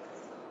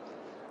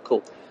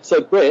 Cool.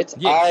 So, Brett,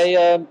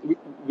 yes.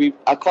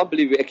 I can't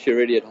believe we're actually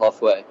already at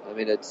halfway. I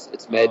mean,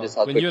 it's madness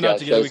how quickly when you and I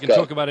together, we can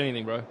talk about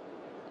anything, bro.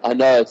 I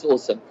know, it's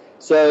awesome.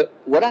 So,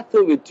 what I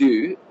thought we'd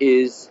do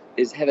is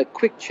have a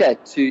quick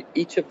chat to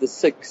each of the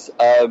 6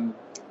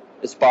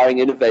 aspiring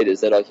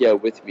innovators that are here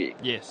with me.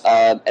 Yes.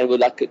 And we're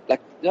like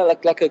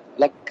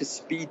a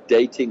speed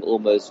dating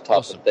almost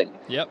type of thing.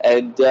 Yep.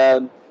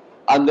 And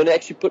I'm going to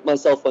actually put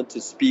myself onto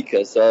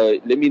speaker, so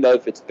let me know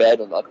if it's bad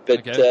or not.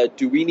 But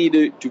do we need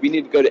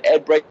to go to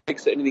ad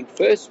breaks or anything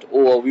first,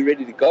 or are we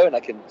ready to go? And I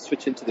can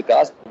switch into the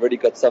guys. I've already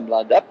got some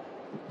lined up.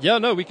 Yeah,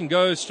 no, we can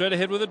go straight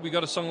ahead with it. We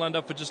got a song lined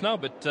up for just now,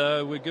 but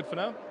we're good for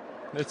now.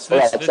 Let's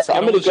get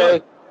on with the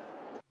show.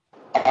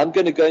 I'm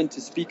going to go into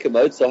speaker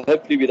mode, so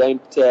hopefully we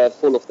don't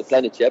fall off the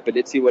planet yet. But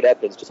let's see what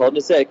happens. Just hold on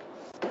a sec.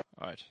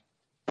 All right.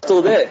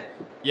 Still there?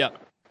 Yeah.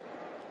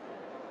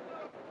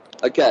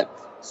 Okay.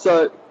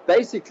 So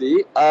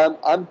basically,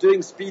 I'm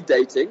doing speed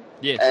dating.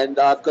 Yes. And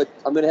I'm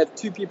going to have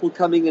 2 people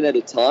coming in at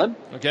a time.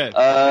 Okay.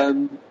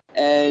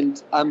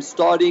 And I'm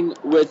starting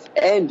with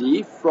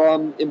Andy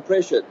from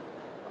Impression.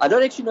 I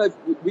don't actually know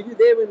were you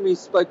there when we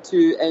spoke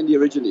to Andy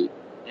originally?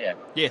 Yeah.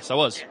 Yes, I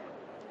was.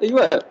 There you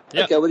were?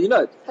 Yeah. Okay, well, you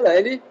know. Hello,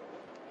 Andy.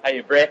 Hey,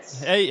 Brett.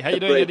 Hey, how you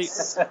doing, Andy?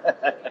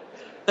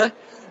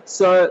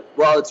 So,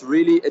 well, it's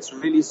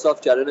really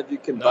soft here. I don't know if you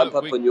can bump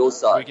up on your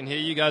side. We can hear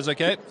you guys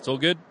okay? It's all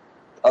good?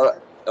 All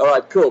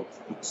right, cool.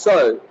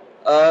 So,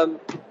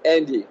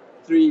 Andy,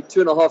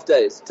 2.5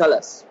 days. Tell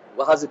us,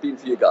 how's it been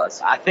for you guys?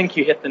 I think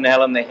you hit the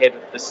nail on the head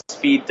with the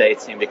speed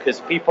dating,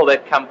 because people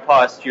that come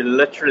past, you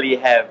literally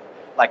have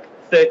like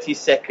 30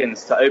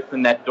 seconds to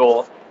open that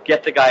door,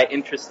 get the guy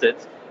interested,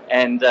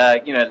 and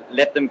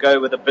let them go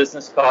with a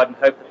business card and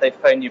hope that they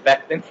phone you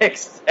back the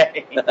next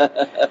day.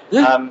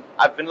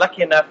 I've been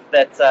lucky enough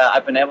that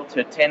I've been able to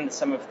attend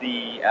some of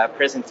the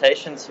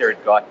presentations here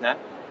at Gartner,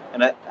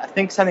 and I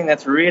think something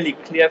that's really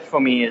clear for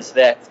me is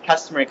that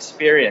customer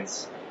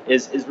experience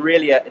is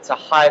really it's a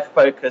high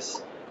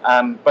focus,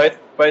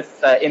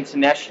 both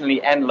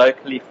internationally and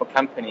locally for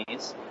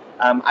companies.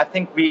 I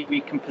think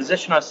we can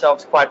position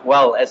ourselves quite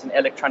well as an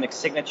electronic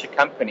signature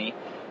company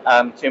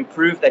to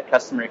improve that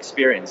customer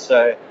experience.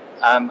 So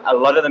a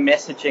lot of the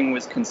messaging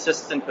was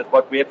consistent with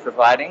what we're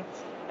providing,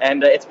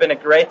 and it's been a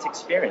great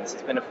experience.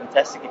 It's been a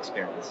fantastic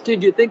experience.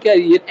 Dude, you think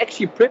you'd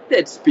actually prep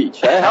that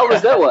speech? Huh? How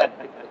was that one?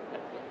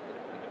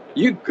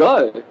 You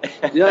go.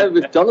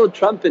 With Donald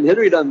Trump and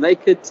Hillary don't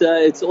make it,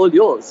 it's all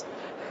yours.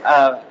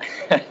 Are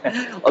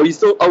we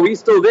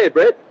still there,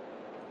 Brett?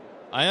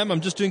 I am.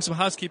 I'm just doing some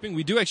housekeeping.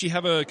 We do actually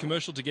have a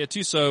commercial to get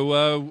to,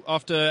 so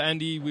after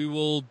Andy, we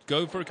will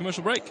go for a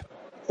commercial break.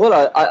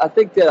 Well, I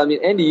think that,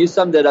 Andy, you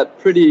summed that up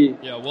pretty.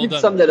 Yeah, well you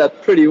done. Summed that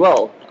up pretty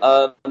well.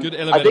 Good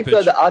elevator I think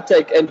pitch. that our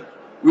take, and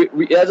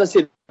we, as I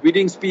said, we're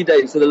doing speed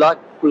dating. So the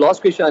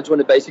last question I just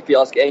want to basically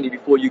ask Andy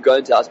before you go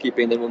into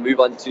housekeeping, and then we'll move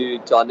on to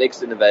our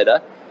next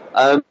innovator.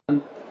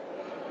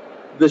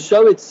 The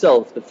show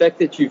itself, the fact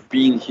that you've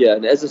been here,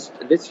 and I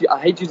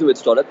hate using the word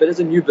startup, but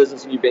as a new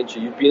business, a new venture,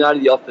 you've been out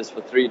of the office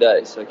for 3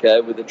 days, okay,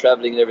 with the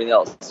traveling and everything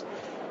else.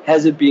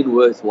 has it been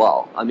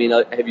worthwhile? I mean,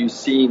 have you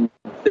seen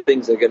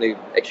things that are going to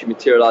actually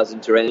materialize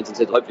into rands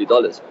and hopefully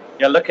dollars?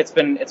 Yeah, look, it's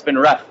been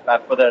rough.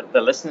 For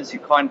the listeners who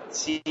can't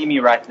see me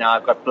right now,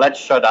 I've got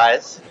bloodshot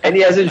eyes. And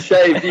he hasn't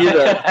shaved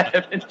either. I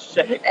haven't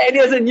shaved. And he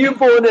has a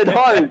newborn at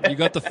home. You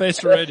got the face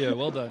for radio.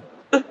 Well done.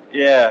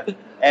 Yeah,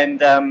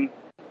 and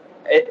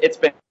it's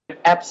been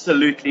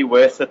absolutely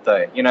worth it,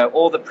 though. You know,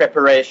 all the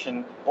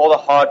preparation, all the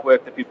hard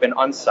work that we've been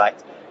on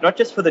site, not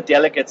just for the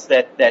delegates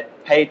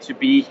that pay to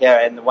be here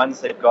and the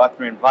ones that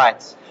Gartner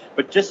invites,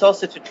 but just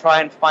also to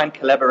try and find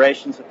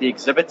collaborations with the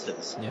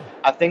exhibitors. Yeah.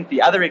 I think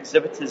the other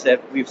exhibitors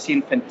that we've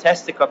seen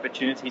fantastic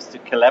opportunities to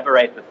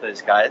collaborate with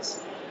those guys,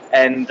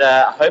 and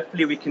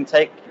hopefully we can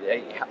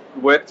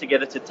work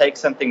together to take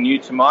something new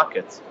to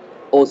market.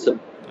 Awesome.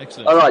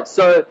 Excellent. All right,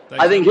 so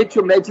Thanks. I think hit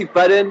your magic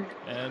button.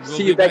 And we'll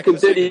See be you back in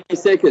 30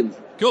 seconds.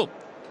 Cool.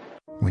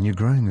 When you're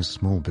growing a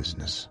small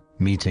business,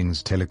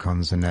 meetings,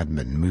 telecons, and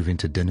admin move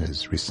into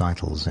dinners,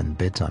 recitals, and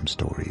bedtime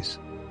stories.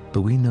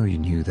 But we know you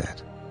knew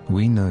that.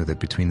 We know that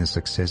between the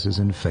successes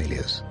and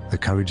failures, the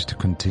courage to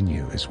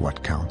continue is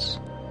what counts.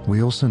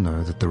 We also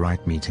know that the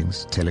right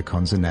meetings,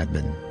 telecons, and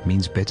admin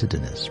means better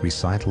dinners,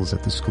 recitals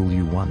at the school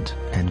you want,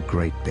 and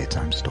great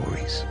bedtime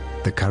stories.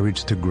 The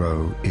courage to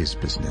grow is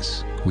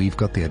business. We've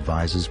got the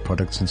advisors,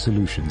 products, and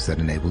solutions that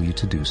enable you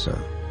to do so.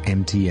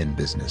 MTN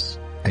Business,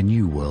 a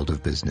new world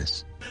of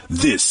business.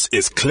 This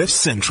is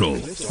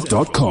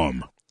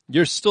CliffCentral.com.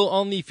 You're still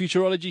on the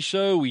Futurology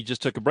Show. We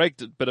just took a break,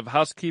 a bit of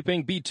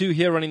housekeeping. B2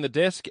 here running the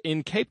desk.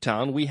 In Cape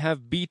Town, we have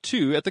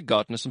B2 at the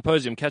Gartner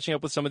Symposium, catching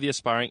up with some of the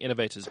aspiring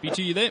innovators.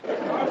 B2, you there?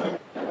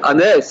 I'm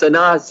there. So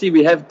now I see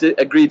we have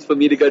agreed for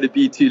me to go to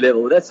B2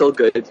 level. That's all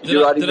good.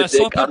 You're riding the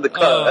deck, I'm the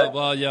car.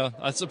 Well, yeah.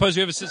 I suppose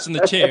whoever sits in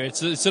the chair, it's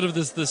sort of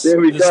this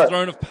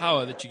throne of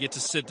power that you get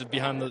to sit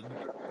behind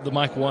the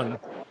mic one.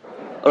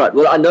 All right.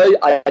 Well, I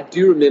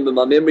do remember.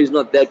 My memory's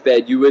not that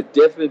bad. You were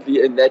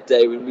definitely in that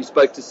day when we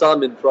spoke to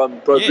Simon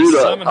from Provulo.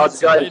 Yes, Simon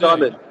How's it going,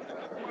 Simon?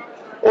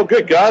 All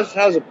good, guys.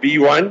 How's a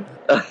B1?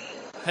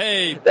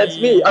 Hey, that's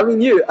me. I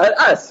mean, you,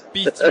 us.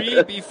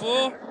 B3,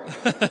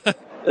 B4.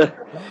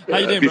 How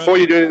you doing, before bro?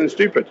 you do anything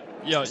stupid.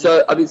 Yeah.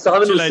 So I mean,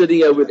 Simon was sitting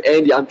here with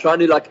Andy. I'm trying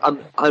to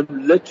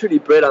I'm literally,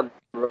 Brett. I'm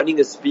running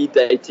a speed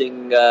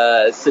dating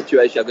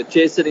situation. I've got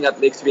chairs sitting up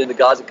next to me, and the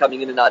guys are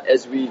coming in and out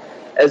as we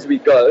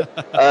go.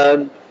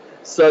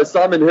 So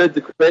Simon heard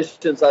the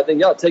questions. I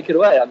think, take it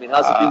away. I mean,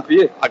 how's it been for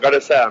you? I got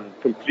to say, I'm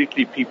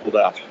completely peopled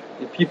out.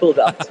 You're peopled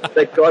out.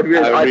 Thank God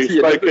we're in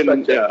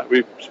IT.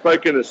 We've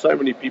spoken to so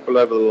many people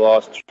over the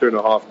last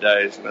 2.5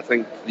 days, and I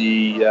think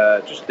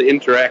just the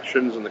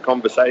interactions and the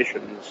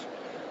conversations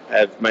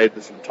have made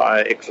this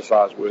entire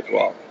exercise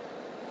worthwhile.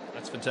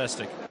 That's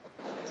fantastic.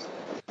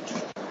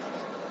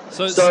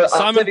 So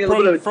Simon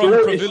from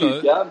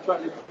Provulo. Yeah, I'm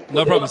trying to...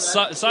 No problem.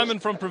 Simon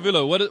from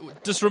Provulo.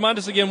 Just remind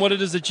us again what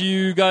it is that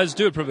you guys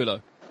do at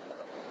Provulo.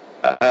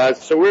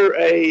 So we're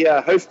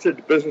a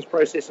hosted business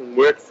process and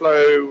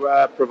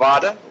workflow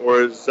provider,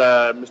 or as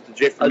Mr.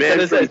 Jeffrey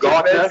Mann from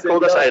Gartner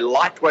called us, a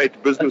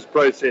lightweight business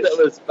process that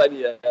was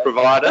funny,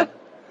 provider.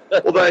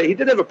 Although he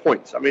did have a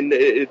point. I mean,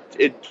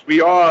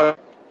 we are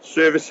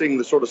servicing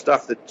the sort of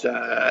stuff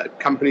that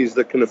companies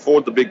that can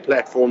afford the big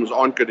platforms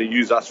aren't going to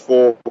use us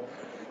for.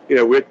 You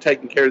know, we're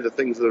taking care of the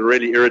things that are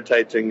really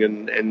irritating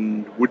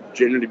and would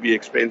generally be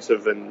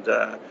expensive and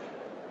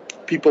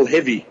people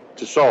heavy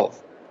to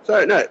solve.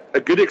 So, no,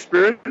 a good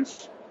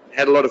experience.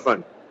 Had a lot of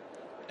fun.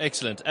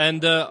 Excellent.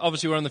 And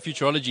obviously we're on the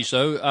Futurology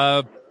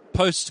Show.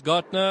 Post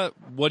Gartner,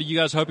 what are you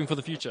guys hoping for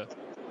the future?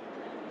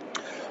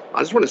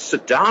 I just want to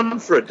sit down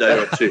for a day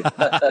or two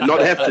and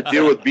not have to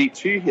deal with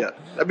B2 here.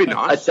 That'd be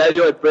nice. I tell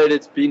you what, Brett,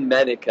 it's been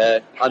manic.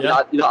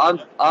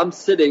 I'm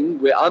sitting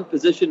where I'm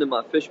positioned in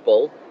my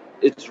fishbowl.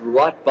 It's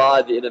right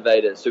by the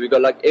innovators. So we've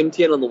got like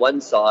MTN on the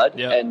one side,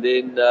 and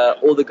then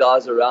all the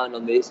guys around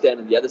on their stand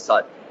on the other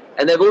side.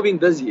 And they've all been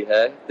busy.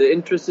 The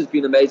interest has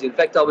been amazing. In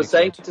fact, I was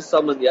saying to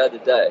someone the other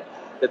day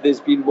that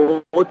there's been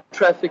more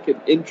traffic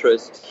and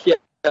interest here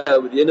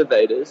with the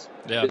innovators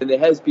than there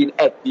has been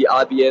at the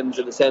IBMs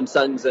and the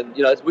Samsungs, and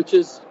which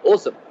is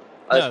awesome.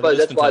 I suppose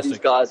that's why these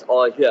guys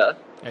are here.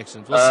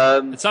 Excellent.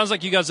 Well, it sounds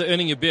like you guys are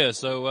earning your beer,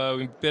 so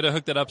we better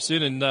hook that up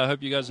soon, and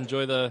hope you guys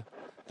enjoy the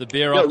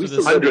beer after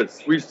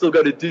this. We've still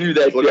got to do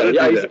that.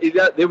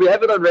 We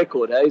have it on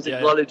record. He's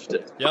acknowledged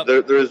it. Yep.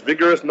 There is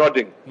vigorous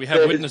nodding. We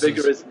have witnesses.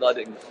 Vigorous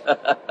nodding.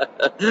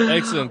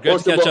 Excellent.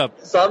 Great to catch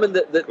up. Simon,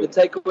 the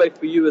takeaway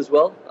for you as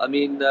well. I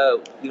mean, I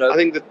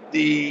think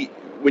that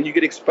when you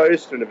get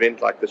exposed to an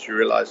event like this, you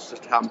realize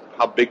just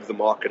how big the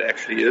market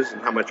actually is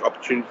and how much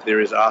opportunity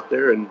there is out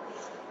there, and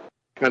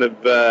kind of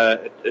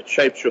it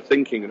shapes your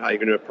thinking and how you're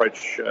going to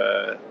approach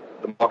the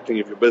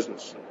marketing of your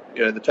business.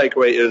 The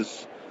takeaway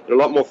is there are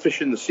a lot more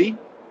fish in the sea,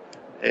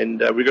 and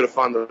we've got to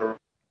find the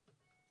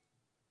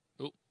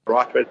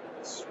right way.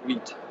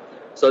 Sweet.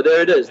 So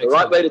there it is, the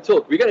right way to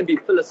talk. We're going to be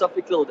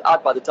philosophical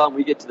out by the time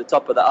we get to the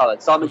top of the hour.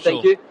 Simon,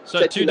 thank you.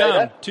 So two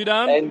down,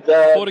 and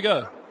 4 to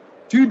go.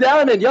 2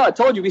 down, and I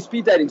told you we're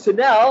speed dating. So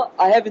now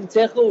I have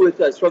Ntego with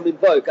us from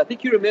Invoke. I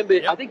think you remember.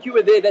 Yep. I think you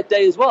were there that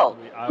day as well.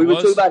 We were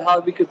talking about how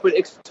we could put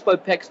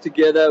expo packs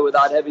together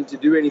without having to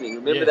do anything.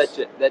 Remember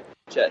that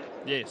chat?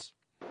 Yes.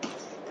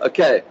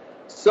 Okay.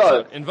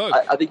 So Invoke.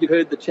 I think you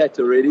heard the chat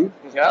already.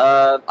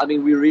 Yeah. I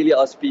mean, we really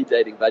are speed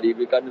dating, buddy.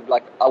 We're kind of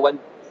like, I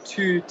want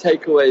 2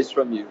 takeaways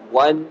from you.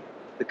 One,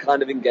 the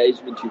kind of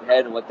engagement you've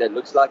had and what that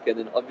looks like, and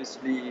then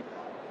obviously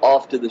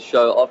after the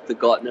show, after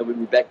Gartner, when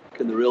we're back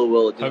in the real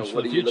world,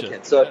 what are you looking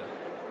at? So,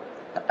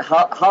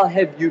 how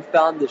have you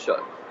found the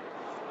show?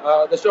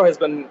 The show has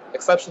been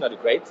exceptionally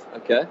great.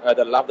 Okay.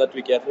 The love that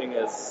we're getting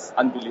is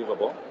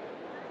unbelievable.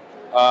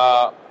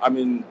 I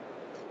mean,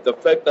 the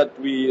fact that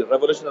we're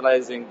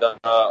revolutionizing the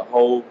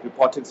whole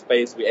reporting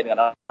space, we're adding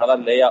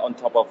another layer on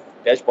top of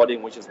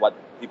dashboarding, which is what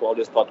people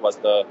always thought was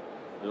the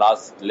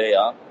last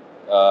layer.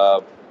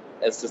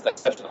 It's just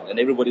exceptional. And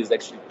everybody is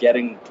actually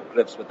getting to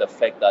grips with the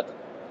fact that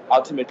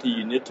ultimately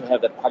you need to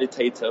have that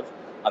qualitative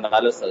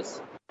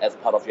analysis as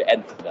part of your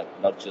end product,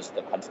 not just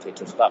the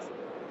quantitative stuff.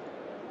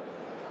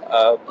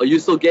 Are you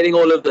still getting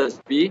all of this,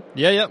 B?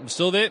 Yeah, I'm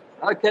still there.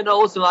 Okay,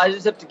 no, awesome. I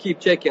just have to keep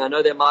checking. I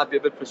know that might be a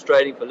bit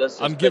frustrating for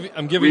listeners.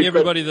 I'm giving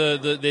everybody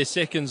their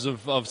seconds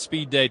of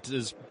speed date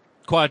as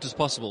quiet as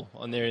possible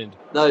on their end.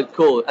 No,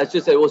 cool. It's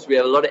just that also we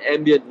have a lot of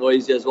ambient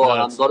noise as well.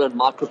 No, I'm not on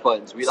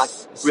microphones. We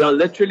are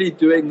literally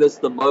doing this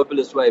the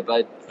mobilist way,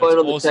 by phone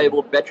on the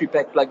table, battery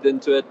pack plugged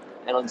into it,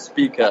 and on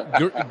speaker.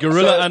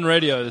 Gorilla and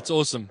radio. That's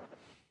awesome.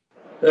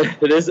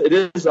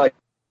 It is like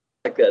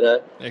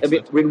that. I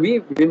mean, when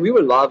we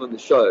were live on the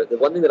show, the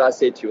one thing that I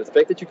said to you was the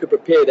fact that you could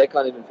prepare that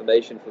kind of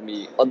information for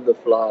me on the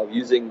fly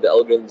using the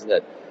algorithms and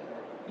that.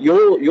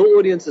 Your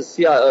audience is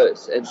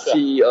CIOs and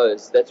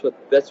CEOs. That's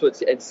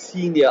what and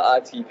senior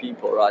IT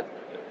people, right?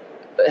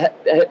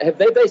 Have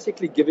they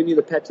basically given you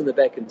the pat on the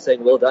back and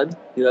saying, "Well done"?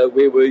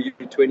 Where were you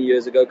 20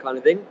 years ago, kind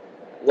of thing?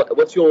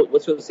 What's your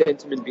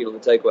sentiment been on the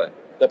takeaway?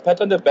 The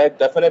pat on the back,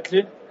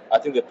 definitely. I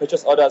think the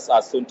purchase orders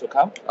are soon to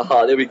come.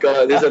 There we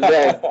go. There's a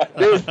man.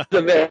 There's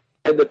the man.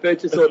 And the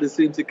purchase order is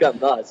soon to come.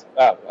 Nice.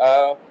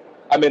 I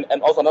mean,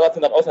 and also another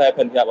thing that also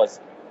happened here was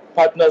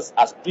partners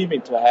are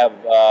streaming to have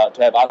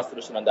our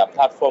solution on their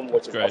platform,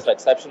 which is also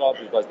exceptional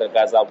because the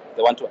guys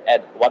they want to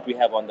add what we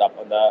have on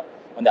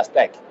their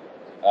stack.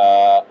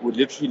 We're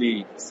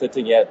literally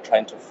sitting here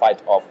trying to fight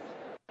off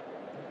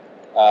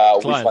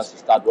which ones to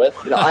start with.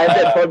 I have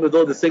that problem with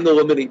all the single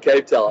women in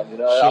Cape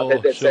Town. I've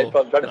had that same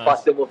problem trying to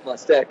fight them off my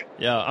stack.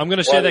 Yeah, I'm going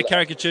to share that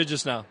caricature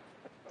just now.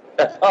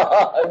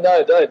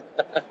 No,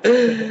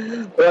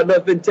 don't. Well, no,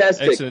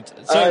 fantastic. Excellent.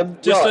 So,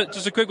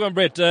 just a quick one,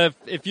 Brett.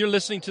 If you're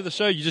listening to the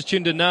show, you just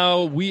tuned in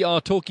now. We are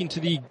talking to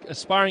the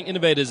aspiring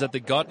innovators at the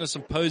Gartner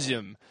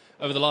Symposium.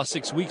 Over the last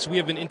 6 weeks, we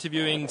have been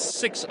interviewing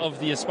 6 of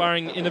the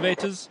aspiring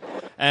innovators.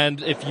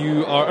 And if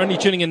you are only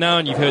tuning in now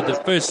and you've heard the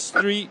first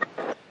 3,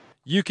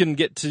 you can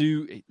get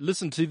to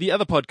listen to the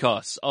other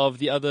podcasts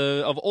of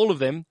all of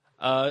them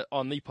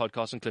on the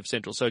podcast on Cliff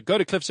Central. So go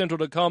to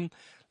cliffcentral.com.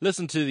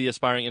 Listen to the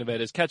aspiring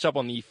innovators, catch up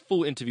on the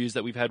full interviews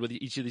that we've had with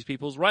each of these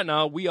people. Right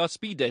now, we are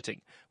speed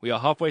dating. We are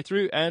halfway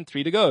through and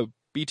 3 to go.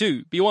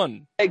 B2,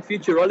 B1.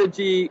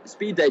 Futurology,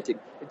 speed dating.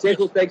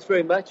 Ntego, thanks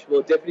very much.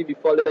 We'll definitely be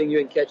following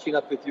you and catching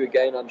up with you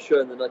again, I'm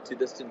sure, in the not too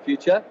distant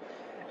future.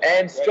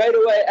 And straight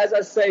away, as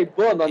I say,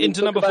 boom,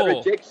 into number 4.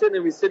 Rejection,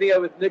 and we're sitting here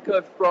with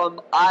Nico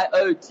from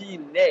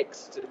IoT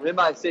Next.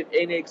 Remember I said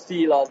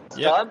NXT last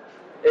time?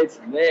 It's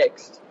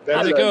Next.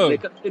 How's it go?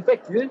 Nico. In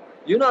fact, you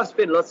and I have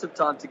spent lots of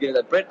time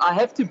together. Brett, I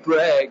have to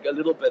brag a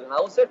little bit, and I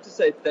also have to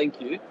say thank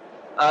you.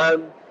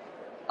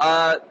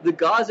 The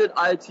guys at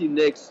IoT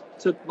Next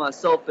took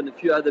myself and a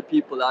few other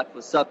people out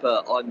for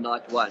supper on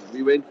night 1.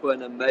 We went for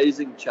an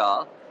amazing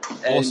chow.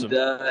 And awesome.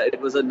 It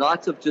was a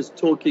night of just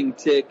talking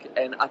tech,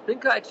 and I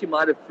think I actually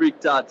might have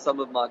freaked out some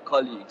of my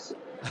colleagues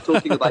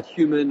talking about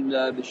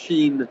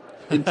human-machine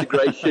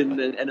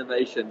integration and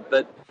animation.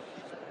 But,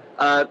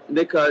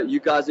 Nico, you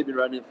guys have been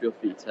running for your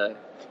feet, hey?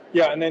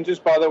 Yeah, and then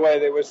just by the way,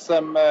 there was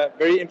some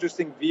very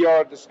interesting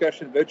VR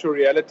discussion, virtual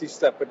reality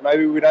stuff, but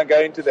maybe we don't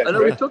go into that. I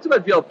know we talked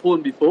about VR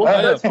porn before.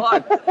 That's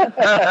fine.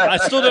 I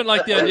still don't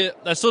like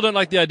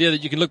the idea.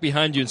 That you can look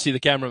behind you and see the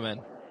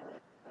cameraman.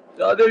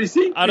 Oh, there you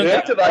see. I don't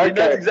think about it.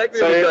 That's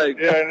exactly what I'm saying.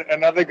 Yeah,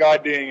 another guy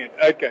doing it.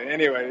 Okay.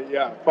 Anyway,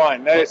 yeah,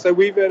 fine. No, so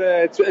we've had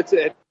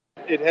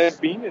it's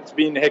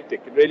been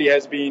hectic. It really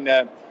has been.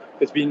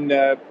 It's been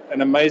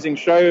an amazing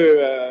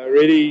show.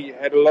 Really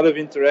had a lot of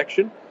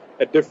interaction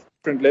at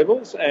different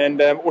levels,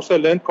 and also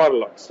learned quite a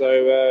lot.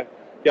 So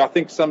I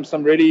think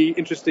some really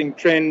interesting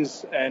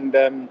trends and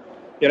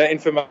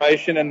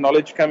information and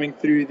knowledge coming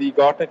through the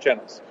Gartner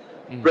channels.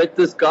 Brett,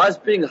 this guy's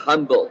being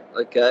humble,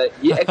 okay?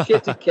 He actually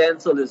had to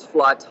cancel his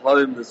flight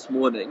home this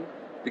morning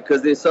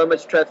because there's so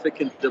much traffic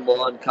and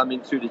demand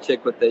coming through to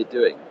check what they're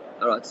doing.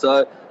 All right,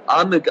 so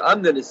I'm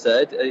going to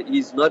say it.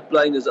 He's not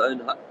blowing his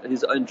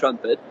own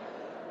trumpet.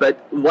 But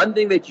one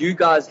thing that you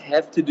guys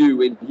have to do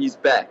when he's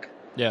back,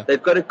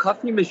 they've got a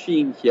coffee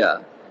machine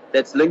here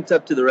that's linked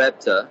up to the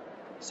Raptor.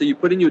 So you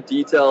put in your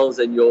details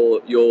and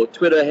your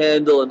Twitter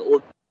handle and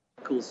all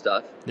cool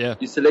stuff. Yeah.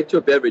 You select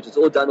your beverage. It's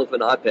all done off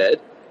an iPad.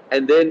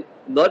 And then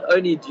not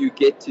only do you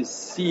get to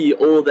see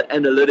all the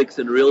analytics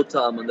in real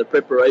time on the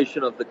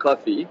preparation of the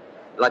coffee,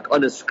 like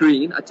on a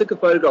screen. I took a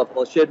photograph.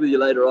 I'll share it with you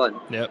later on.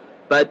 Yep.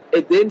 But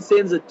it then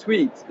sends a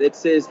tweet that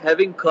says,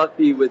 having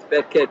coffee with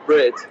Fat Cat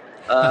Brett,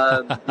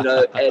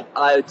 at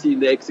IoT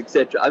Next,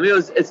 etc. I mean,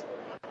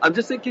 I'm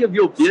just thinking of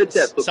your beer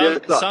tap for Beer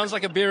O'Clock. Sounds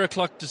like a Beer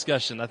O'Clock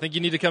discussion. I think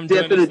you need to come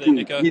join us there, Definitely.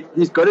 Nico.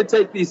 He's got to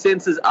take these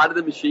sensors out of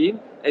the machine.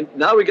 And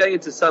now we're going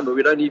into summer.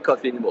 We don't need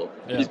coffee anymore.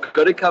 Yeah. He's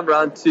got to come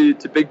round to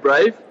Big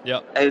Brave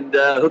and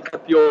hook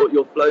up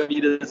your flow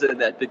meters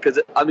and that. Because,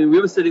 I mean, we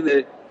were sitting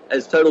there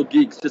as total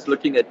geeks just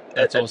looking at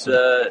awesome.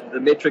 the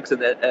metrics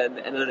and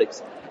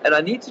analytics. And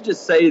I need to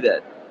just say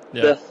that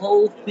the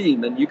whole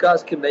theme, and you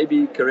guys can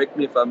maybe correct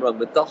me if I'm wrong,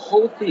 but the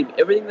whole theme,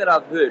 everything that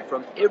I've heard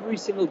from every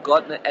single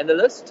Gartner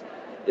analyst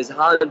is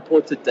how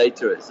important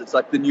data is. It's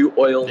like the new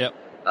oil.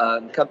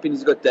 Yep. Companies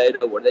have got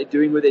data. What are they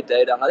doing with their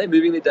data? How are they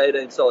moving their data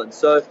and so on?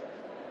 So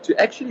to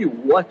actually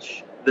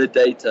watch the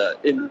data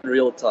in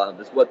real time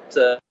is what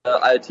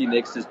IoT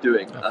Next is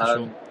doing.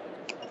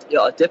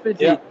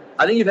 Definitely. Yeah.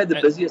 I think you've had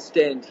the busiest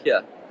stand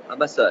here, I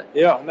must say.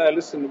 Yeah, no,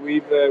 listen,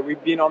 we've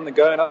been on the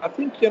go, and I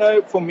think,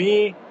 for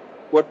me,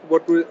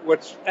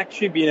 what's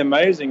actually been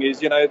amazing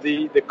is,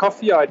 the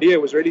coffee idea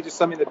was really just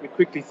something that we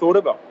quickly thought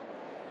about.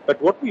 But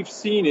what we've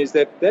seen is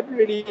that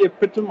really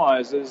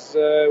epitomizes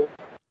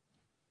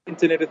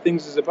Internet of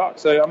Things is about.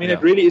 So, I mean,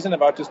 it really isn't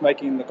about just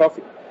making the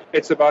coffee.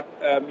 It's about,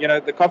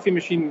 the coffee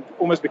machine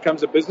almost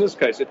becomes a business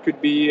case. It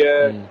could be,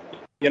 an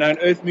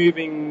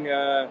earth-moving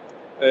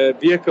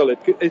vehicle.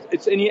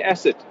 It's any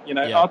asset,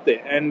 out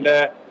there. And,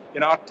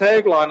 our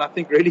tagline, I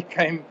think, really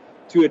came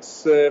to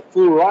its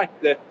full right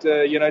that,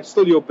 it's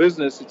still your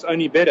business. It's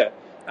only better.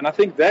 And I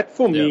think that,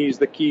 for me, is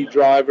the key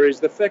driver, is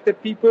the fact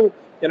that people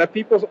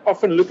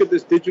often look at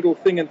this digital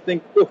thing and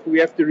think, we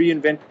have to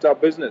reinvent our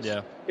business.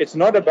 Yeah. It's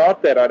not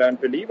about that, I don't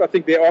believe. I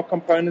think there are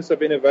components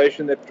of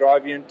innovation that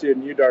drive you into a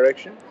new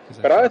direction.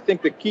 Exactly. But I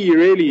think the key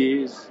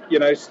really is,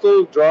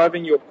 still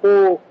driving your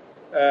core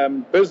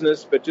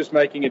business, but just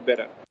making it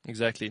better.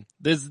 Exactly.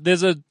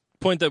 There's a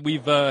point that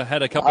we've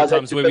had a couple of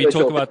times where we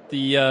talk about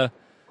the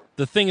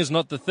thing is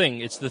not the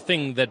thing. It's the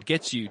thing that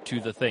gets you to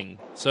the thing.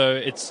 So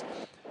it's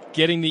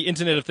getting the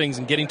Internet of Things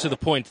and getting to the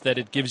point that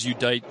it gives you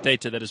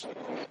data that is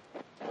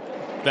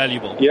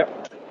valuable. Yeah.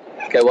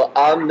 Okay, well,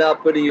 I'm now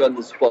putting you on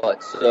the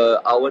spot. So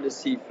I want to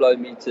see flow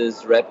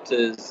meters,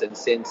 Raptors, and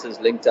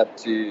sensors linked up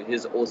to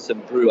his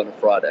awesome brew on a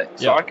Friday.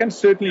 So I can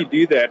certainly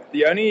do that.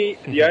 The only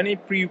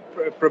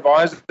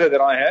proviso that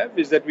I have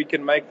is that we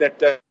can make that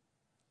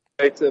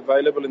data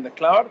available in the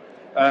cloud.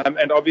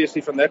 And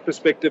obviously, from that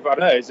perspective, I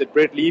don't know, is it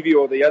Brett Levy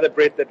or the other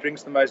Brett that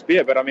drinks the most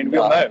beer? But I mean,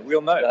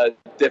 we'll know.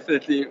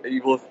 Definitely,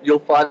 you'll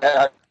find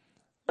out.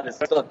 It's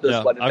not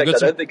this one. In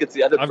fact, I don't think it's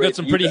the other. I've got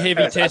some pretty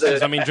heavy testers.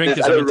 Drinkers.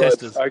 I mean,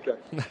 testers. Okay.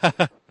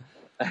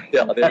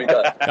 Yeah, there we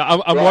go.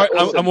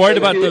 I'm worried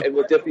about and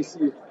we'll definitely see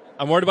you.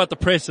 I'm worried about the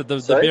press that the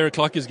Beer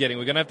O'Clock is getting.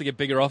 We're going to have to get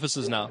bigger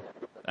offices now,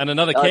 and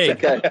another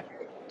keg. Okay.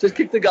 Just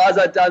kick the guys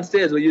out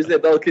downstairs. We'll use their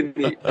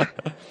balcony.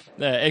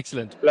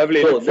 Excellent.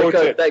 Lovely. Cool.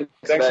 Nico,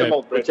 thanks so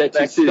much.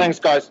 Thanks,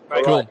 guys.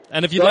 All cool. Right.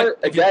 And if you like,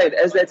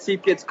 as that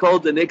seat gets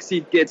cold, the next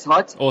seat gets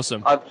hot.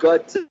 Awesome. I've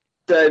got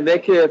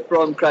Nick here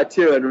from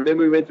Criterion.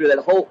 Remember, we went through that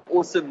whole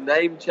awesome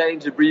name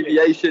change,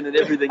 abbreviation, and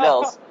everything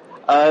else.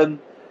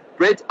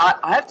 Brett,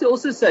 I have to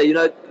also say,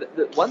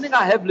 the one thing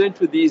I have learned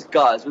with these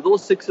guys, with all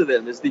six of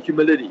them, is the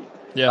humility.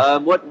 Yeah.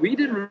 What we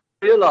didn't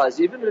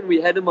realize, even when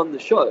we had him on the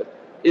show,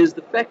 is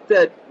the fact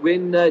that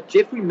when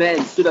Jeffrey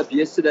Mann stood up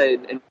yesterday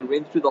and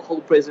went through the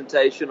whole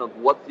presentation of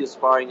what the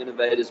Aspiring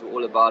Innovators were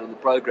all about in the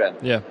program,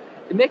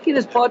 Nick and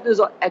his partners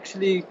are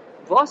actually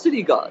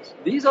varsity guys.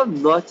 These are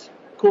not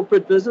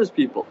corporate business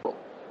people.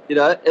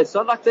 It's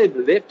not like they've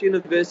left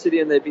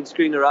university and they've been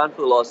screwing around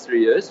for the last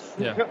 3 years.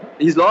 Yeah.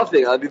 He's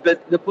laughing.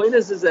 But the point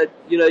is that,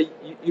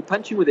 you're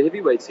punching with the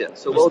heavyweights here.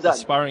 So well done.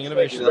 Aspiring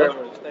Innovation.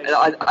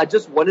 And I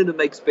just wanted to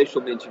make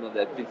special mention of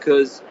that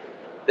because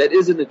that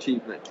is an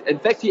achievement. In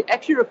fact, he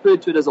actually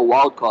referred to it as a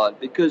wild card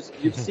because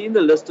you've seen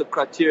the list of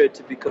criteria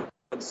to be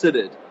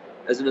considered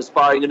as an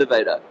aspiring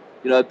innovator.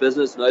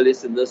 Business no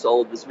less than this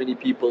old, this many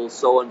people,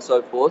 so on and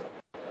so forth.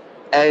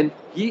 And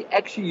he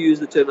actually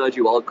used the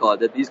terminology wildcard,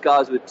 that these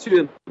guys were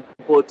too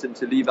important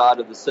to leave out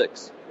of the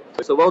six.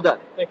 So well done.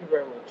 Thank you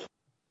very much.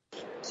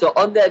 So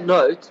on that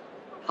note,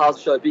 how's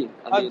the show been?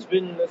 It's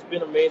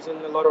been amazing.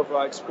 A lot of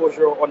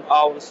exposure on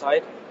our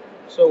side.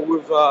 So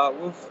we've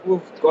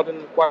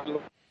gotten quite a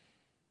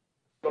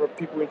lot of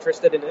people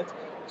interested in it.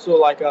 So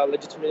like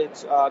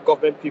legitimate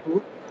government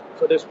people.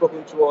 So they've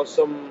spoken to us.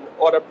 Some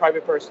other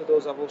private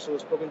personals have also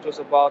spoken to us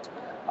about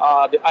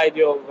the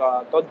idea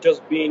of not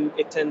just being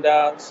a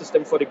tender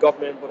system for the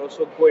government, but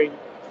also going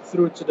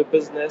through to the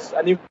business.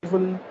 And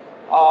even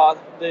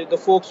the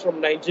folks from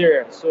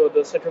Nigeria, so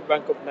the Central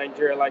Bank of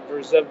Nigeria, like the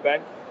Reserve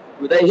Bank.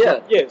 Were they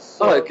here? Yes.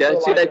 So, okay.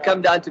 So they've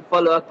come down to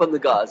follow up on the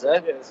guys,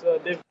 eh? Yeah, so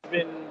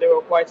they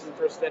were quite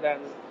interested,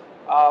 and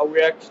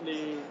we're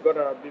actually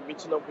gonna be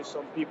meeting up with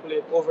some people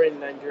over in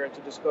Nigeria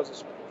to discuss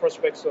the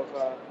prospects of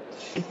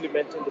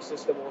implementing the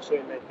system also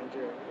in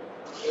Nigeria.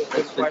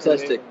 That's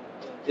fantastic.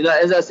 You know,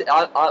 as I said,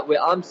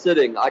 where I'm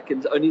sitting, I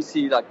can only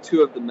see like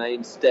two of the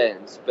main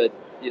stands, but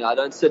you know, I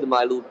don't sit in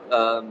my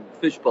little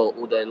fishbowl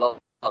all day long.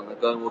 I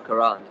go and walk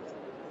around.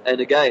 And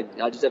again,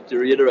 I just have to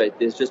reiterate: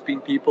 there's just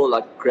been people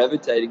like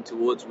gravitating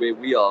towards where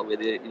we are, where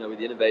the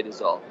innovators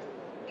are.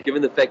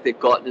 Given the fact that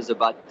Gartner's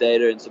about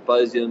data and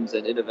symposiums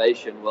and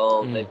innovation,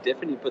 well, they've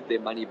definitely put their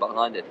money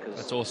behind it because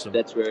that's awesome.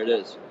 That's where it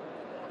is.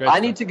 Great I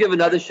stuff. need to give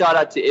another shout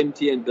out to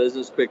MTN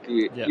Business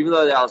quickly, even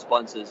though they're our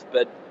sponsors,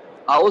 but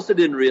I also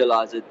didn't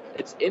realize it.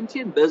 It's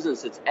MTN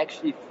Business. It's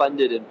actually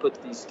funded and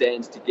put these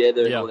stands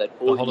together and all that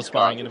for the whole these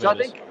aspiring guys, which I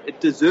innovators.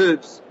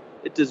 think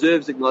it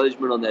deserves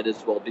acknowledgement on that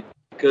as well.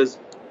 Because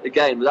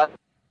again, without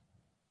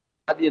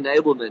the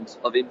enablement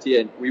of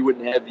MTN, we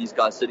wouldn't have these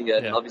guys sitting here,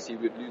 and obviously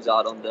we'd lose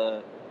out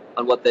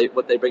on what they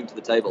bring to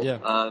the table.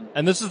 Yeah.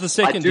 And this is the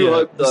second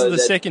year.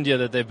 Second year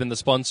that they've been the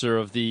sponsor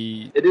of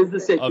the. It is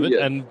the second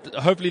year, and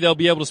hopefully they'll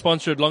be able to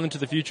sponsor it long into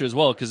the future as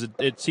well, because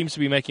it seems to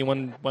be making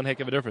one heck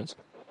of a difference.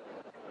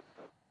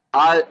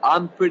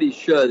 I'm pretty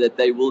sure that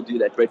they will do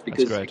that, Brett,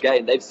 because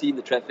again, they've seen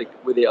the traffic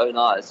with their own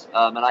eyes,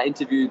 and I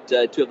interviewed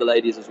two of the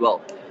ladies as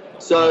well.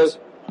 So,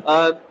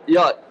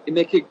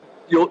 Emeka,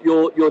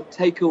 your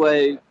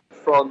takeaway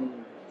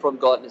from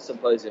Gartner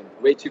Symposium,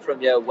 where to from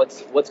here?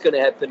 What's going to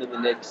happen in the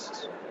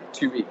next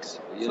 2 weeks?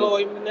 So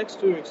in the next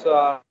 2 weeks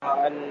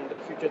and the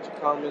future to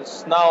come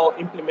is now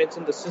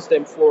implementing the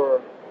system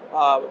for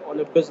on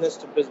a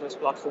business-to-business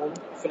platform,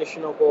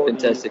 finishing up all.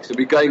 Fantastic. So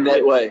we're going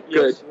that way.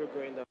 Good. Yes, we're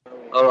going that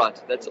way. All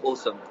right, that's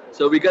awesome.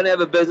 So we're going to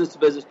have a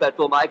business-to-business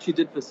platform. I actually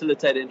did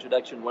facilitate an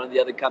introduction, one of the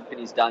other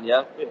companies down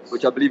here,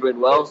 which I believe went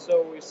well. Yes,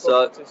 so we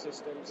spoke to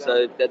systems.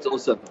 So that's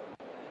awesome.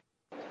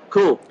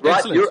 Cool. Right,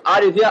 Excellent. You're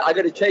out of here. I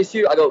got to chase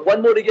you. I got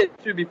one more to get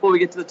through before we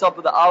get to the top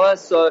of the hour.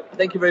 So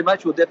thank you very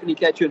much. We'll definitely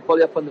catch you and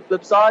follow up on the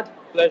flip side.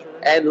 Pleasure.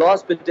 And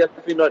last but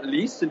definitely not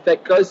least, in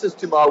fact, closest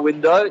to my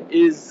window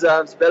is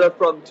Sibelo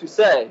from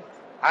Toussaint.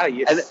 Ah,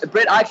 yes. And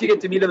Brett, I actually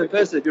get to meet him in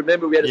person. If you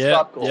remember, we had a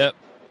Skype call. Yeah.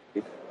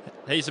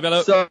 Hey,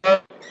 Sibelo. So,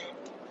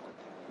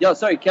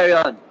 sorry, carry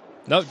on.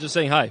 No, just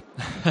saying hi.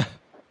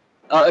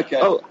 Oh, okay.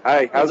 Oh,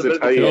 hi. How's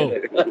it? How are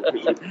you?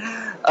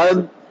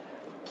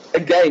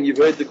 Again, you've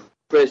heard the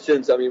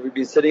questions. I mean, we've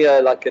been sitting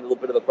here like in a little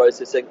bit of a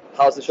processing.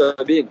 How's the show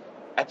been?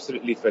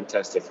 Absolutely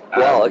fantastic.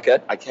 Wow, okay.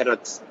 I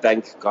cannot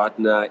thank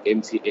Gartner,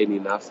 MTN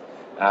enough.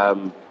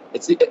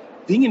 It's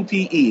being in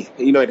PE,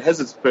 it has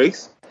its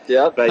perks.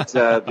 Yeah.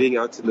 But being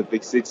out in the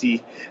big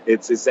city,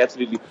 it's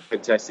absolutely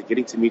fantastic.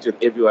 Getting to meet with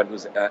everyone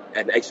who's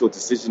an actual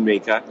decision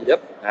maker.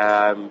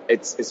 Yep.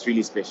 It's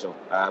really special.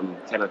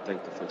 Cannot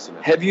thank the folks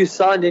enough. Have you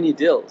signed any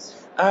deals?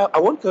 I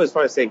won't go as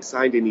far as saying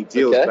signed any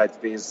deals, but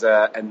there's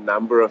a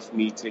number of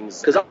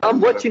meetings. Because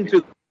I'm watching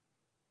through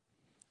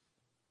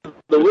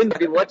the wind. I've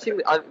been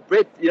watching,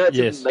 Brett,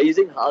 it's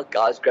amazing how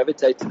guys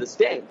gravitate to the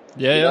stand.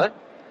 Yeah.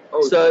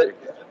 So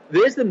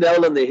there's the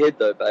nail on the head,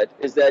 though, bud,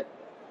 is that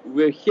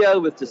we're here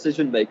with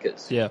decision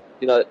makers. Yeah.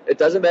 It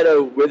doesn't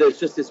matter whether it's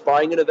just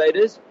aspiring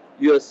innovators.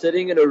 You're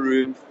sitting in a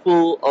room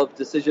full of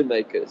decision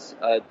makers.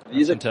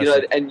 These are,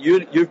 and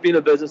you've been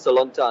in business a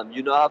long time.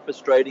 You know how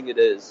frustrating it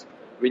is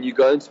when you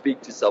go and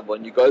speak to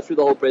someone. You go through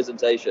the whole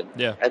presentation,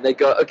 and they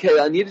go, "Okay,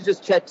 I need to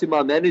just chat to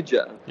my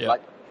manager." Yeah.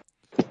 Like,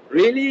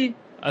 really?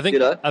 I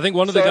think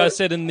one of the guys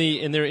said in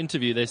their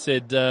interview, they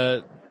said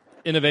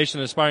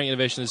innovation, aspiring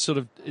innovation,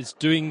 is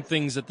doing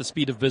things at the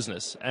speed of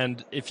business.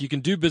 And if you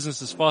can do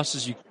business as fast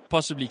as you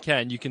possibly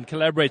can, you can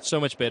collaborate so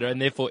much better and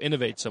therefore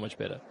innovate so much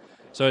better.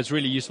 So it's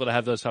really useful to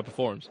have those type of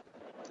forums.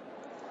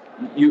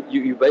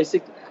 You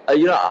basically,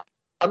 I'm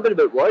a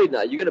bit worried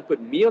now. You're going to put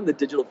me on the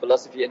digital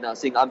philosophy and now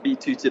saying I'm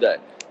B2 today.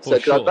 So I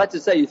was about to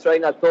say you're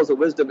throwing out pearls of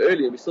wisdom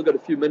early, and we still got a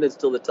few minutes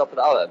till the top of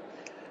the hour.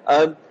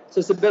 So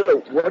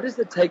Sibelo, what is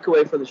the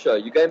takeaway from the show?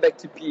 You're going back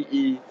to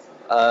PE.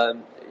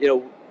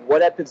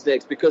 What happens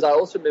next? Because I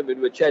also remember we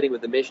were chatting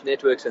with the mesh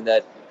networks and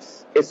that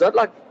it's not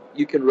like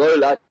you can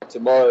roll out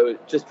tomorrow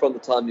just from the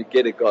time you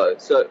get a go.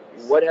 So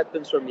what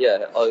happens from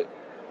here?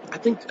 I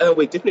think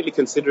we're definitely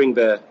considering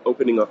the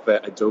opening of a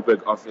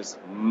Joburg office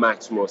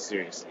much more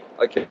seriously.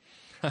 Okay.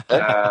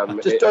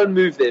 Just don't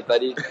move there,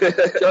 buddy.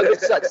 Joburg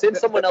sucks. Send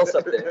someone else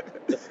up there.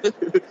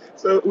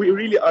 So we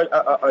really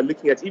are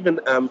looking at even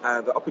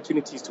the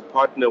opportunities to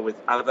partner with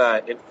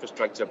other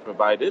infrastructure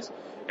providers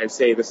and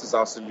say this is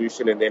our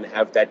solution, and then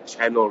have that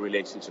channel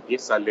relationship.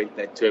 Yes, I learned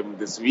that term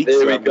this week.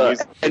 There we go.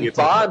 And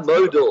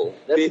bimodal.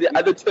 That's the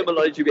other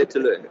terminology you get to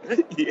learn.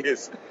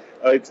 Yes.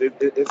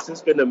 It's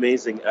just been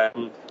amazing.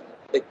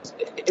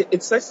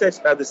 It's such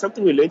that there's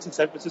something we learned in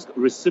San Francisco: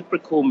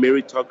 reciprocal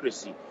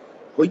meritocracy.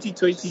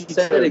 Hoity-toity.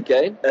 Say that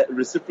again.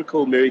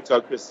 Reciprocal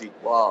meritocracy.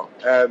 Wow.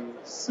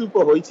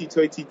 Super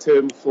hoity-toity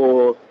term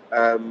for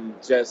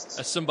just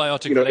a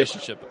symbiotic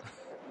relationship.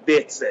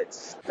 That's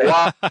it.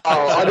 Wow.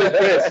 I'm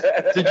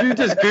impressed. Did you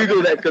just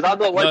Google that? Because I'm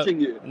not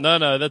watching you.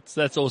 No,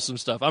 that's awesome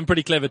stuff. I'm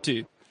pretty clever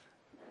too.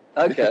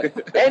 Okay.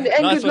 And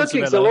Nice good one,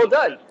 looking, Sabelo. so well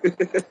done.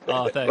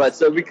 Oh, thanks. Right,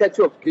 so we cut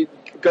you off.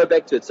 Go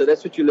back to it. So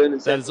that's what you learn in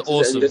San That is Francisco,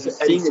 awesome. and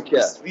just seeing it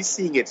here. We're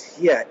seeing it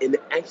here in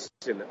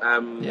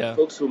action. Yeah.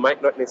 Folks who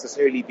might not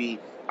necessarily be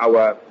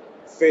our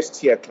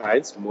first-tier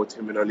clients, more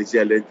terminology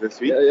I learned this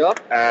week,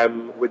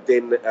 would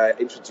then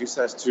introduce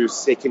us to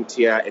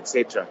second-tier,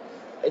 etc.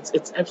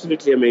 It's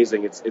absolutely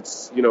amazing.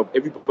 It's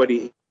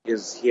everybody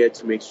is here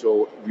to make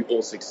sure we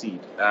all succeed.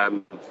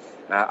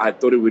 I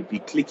thought it would be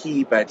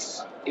cliquey,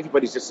 but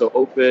everybody's just so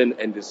open,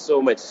 and there's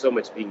so much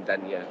being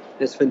done here.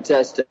 That's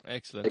fantastic.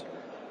 Excellent.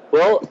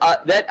 Well,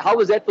 how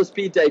was that for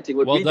speed dating?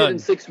 What Well we done. did in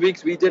 6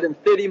 weeks, we did in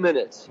 30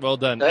 minutes. Well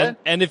done. Eh?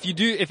 And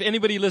if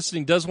anybody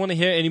listening does want to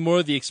hear any more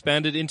of the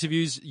expanded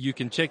interviews, you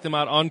can check them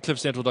out on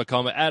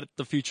cliffcentral.com at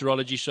the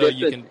Futurology Show.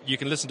 You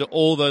can listen to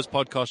all those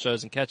podcast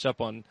shows and catch up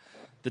on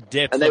the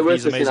depth And they of were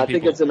these interesting. amazing I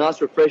think people. it's a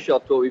nice refresher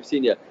after what we've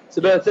seen here.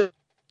 So,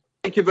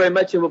 thank you very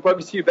much, and we'll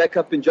probably see you back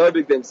up in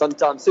Joburg then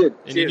sometime soon.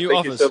 In your new Thank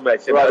office. you so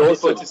much. And Right, I look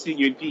awesome. forward to seeing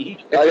you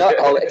indeed. Yeah,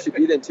 I'll actually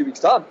be there in 2 weeks'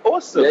 time.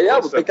 Awesome. Yeah,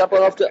 awesome. we'll pick up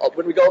on after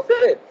when we go off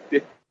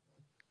there.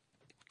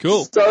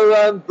 Cool.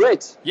 So,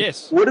 Brett,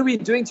 Yes. what are we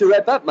doing to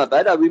wrap up, my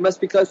bud? We must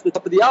be close to the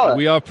top of the hour.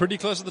 We are pretty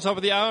close to the top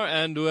of the hour,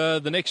 and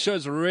the next show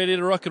is ready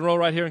to rock and roll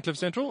right here in Cliff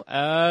Central.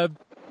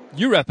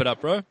 You wrap it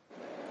up, bro.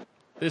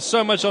 There's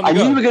so much on the I go.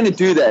 knew you were going to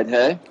do that,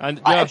 hey?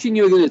 And, I yeah. actually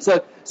knew you were going to do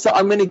it. So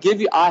I'm going to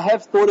give you, I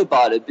have thought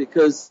about it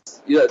because,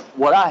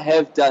 what I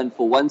have done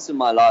for once in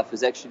my life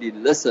is actually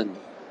listen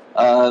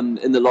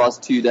in the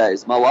last 2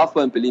 days. My wife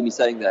won't believe me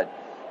saying that.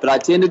 But I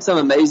attended some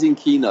amazing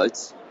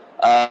keynotes,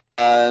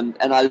 and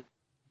I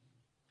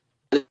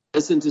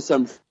listened to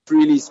some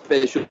really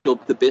special,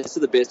 the best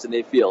of the best in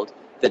their field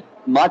that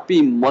might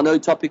be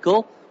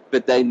monotopical,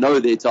 but they know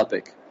their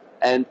topic.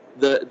 And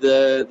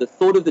the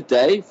thought of the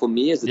day for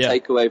me as a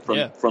takeaway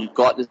from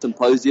Gartner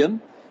Symposium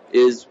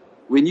is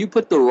when you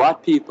put the right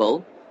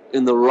people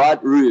in the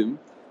right room,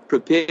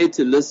 prepared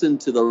to listen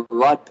to the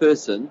right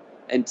person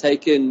and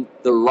take in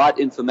the right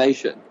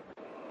information,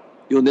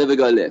 you'll never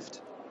go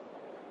left.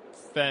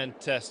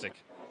 Fantastic.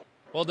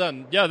 Well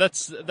done. Yeah,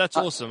 that's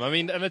awesome. I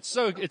mean, and it's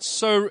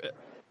so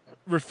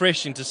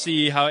refreshing to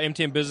see how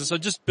MTN Business, or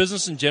just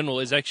business in general,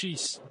 is actually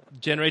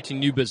generating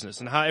new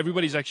business, and how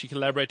everybody's actually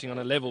collaborating on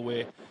a level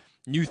where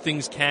new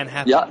things can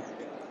happen. Yeah.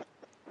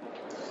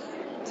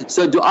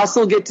 So do I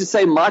still get to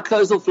say my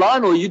closal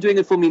line, or are you doing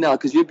it for me now?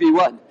 Because you're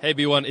B1. Hey,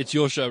 B1, it's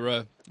your show,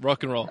 bro.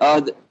 Rock and roll.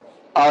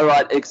 All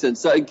right, excellent.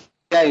 So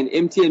again,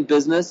 MTN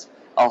Business,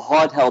 a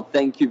hard help.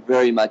 Thank you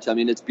very much. I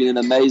mean, it's been an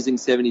amazing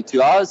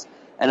 72 hours.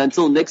 And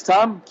until next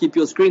time, keep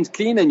your screens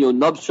clean and your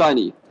knobs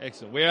shiny.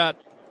 Excellent. We're out.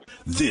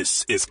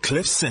 This is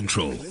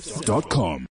CliffCentral.com.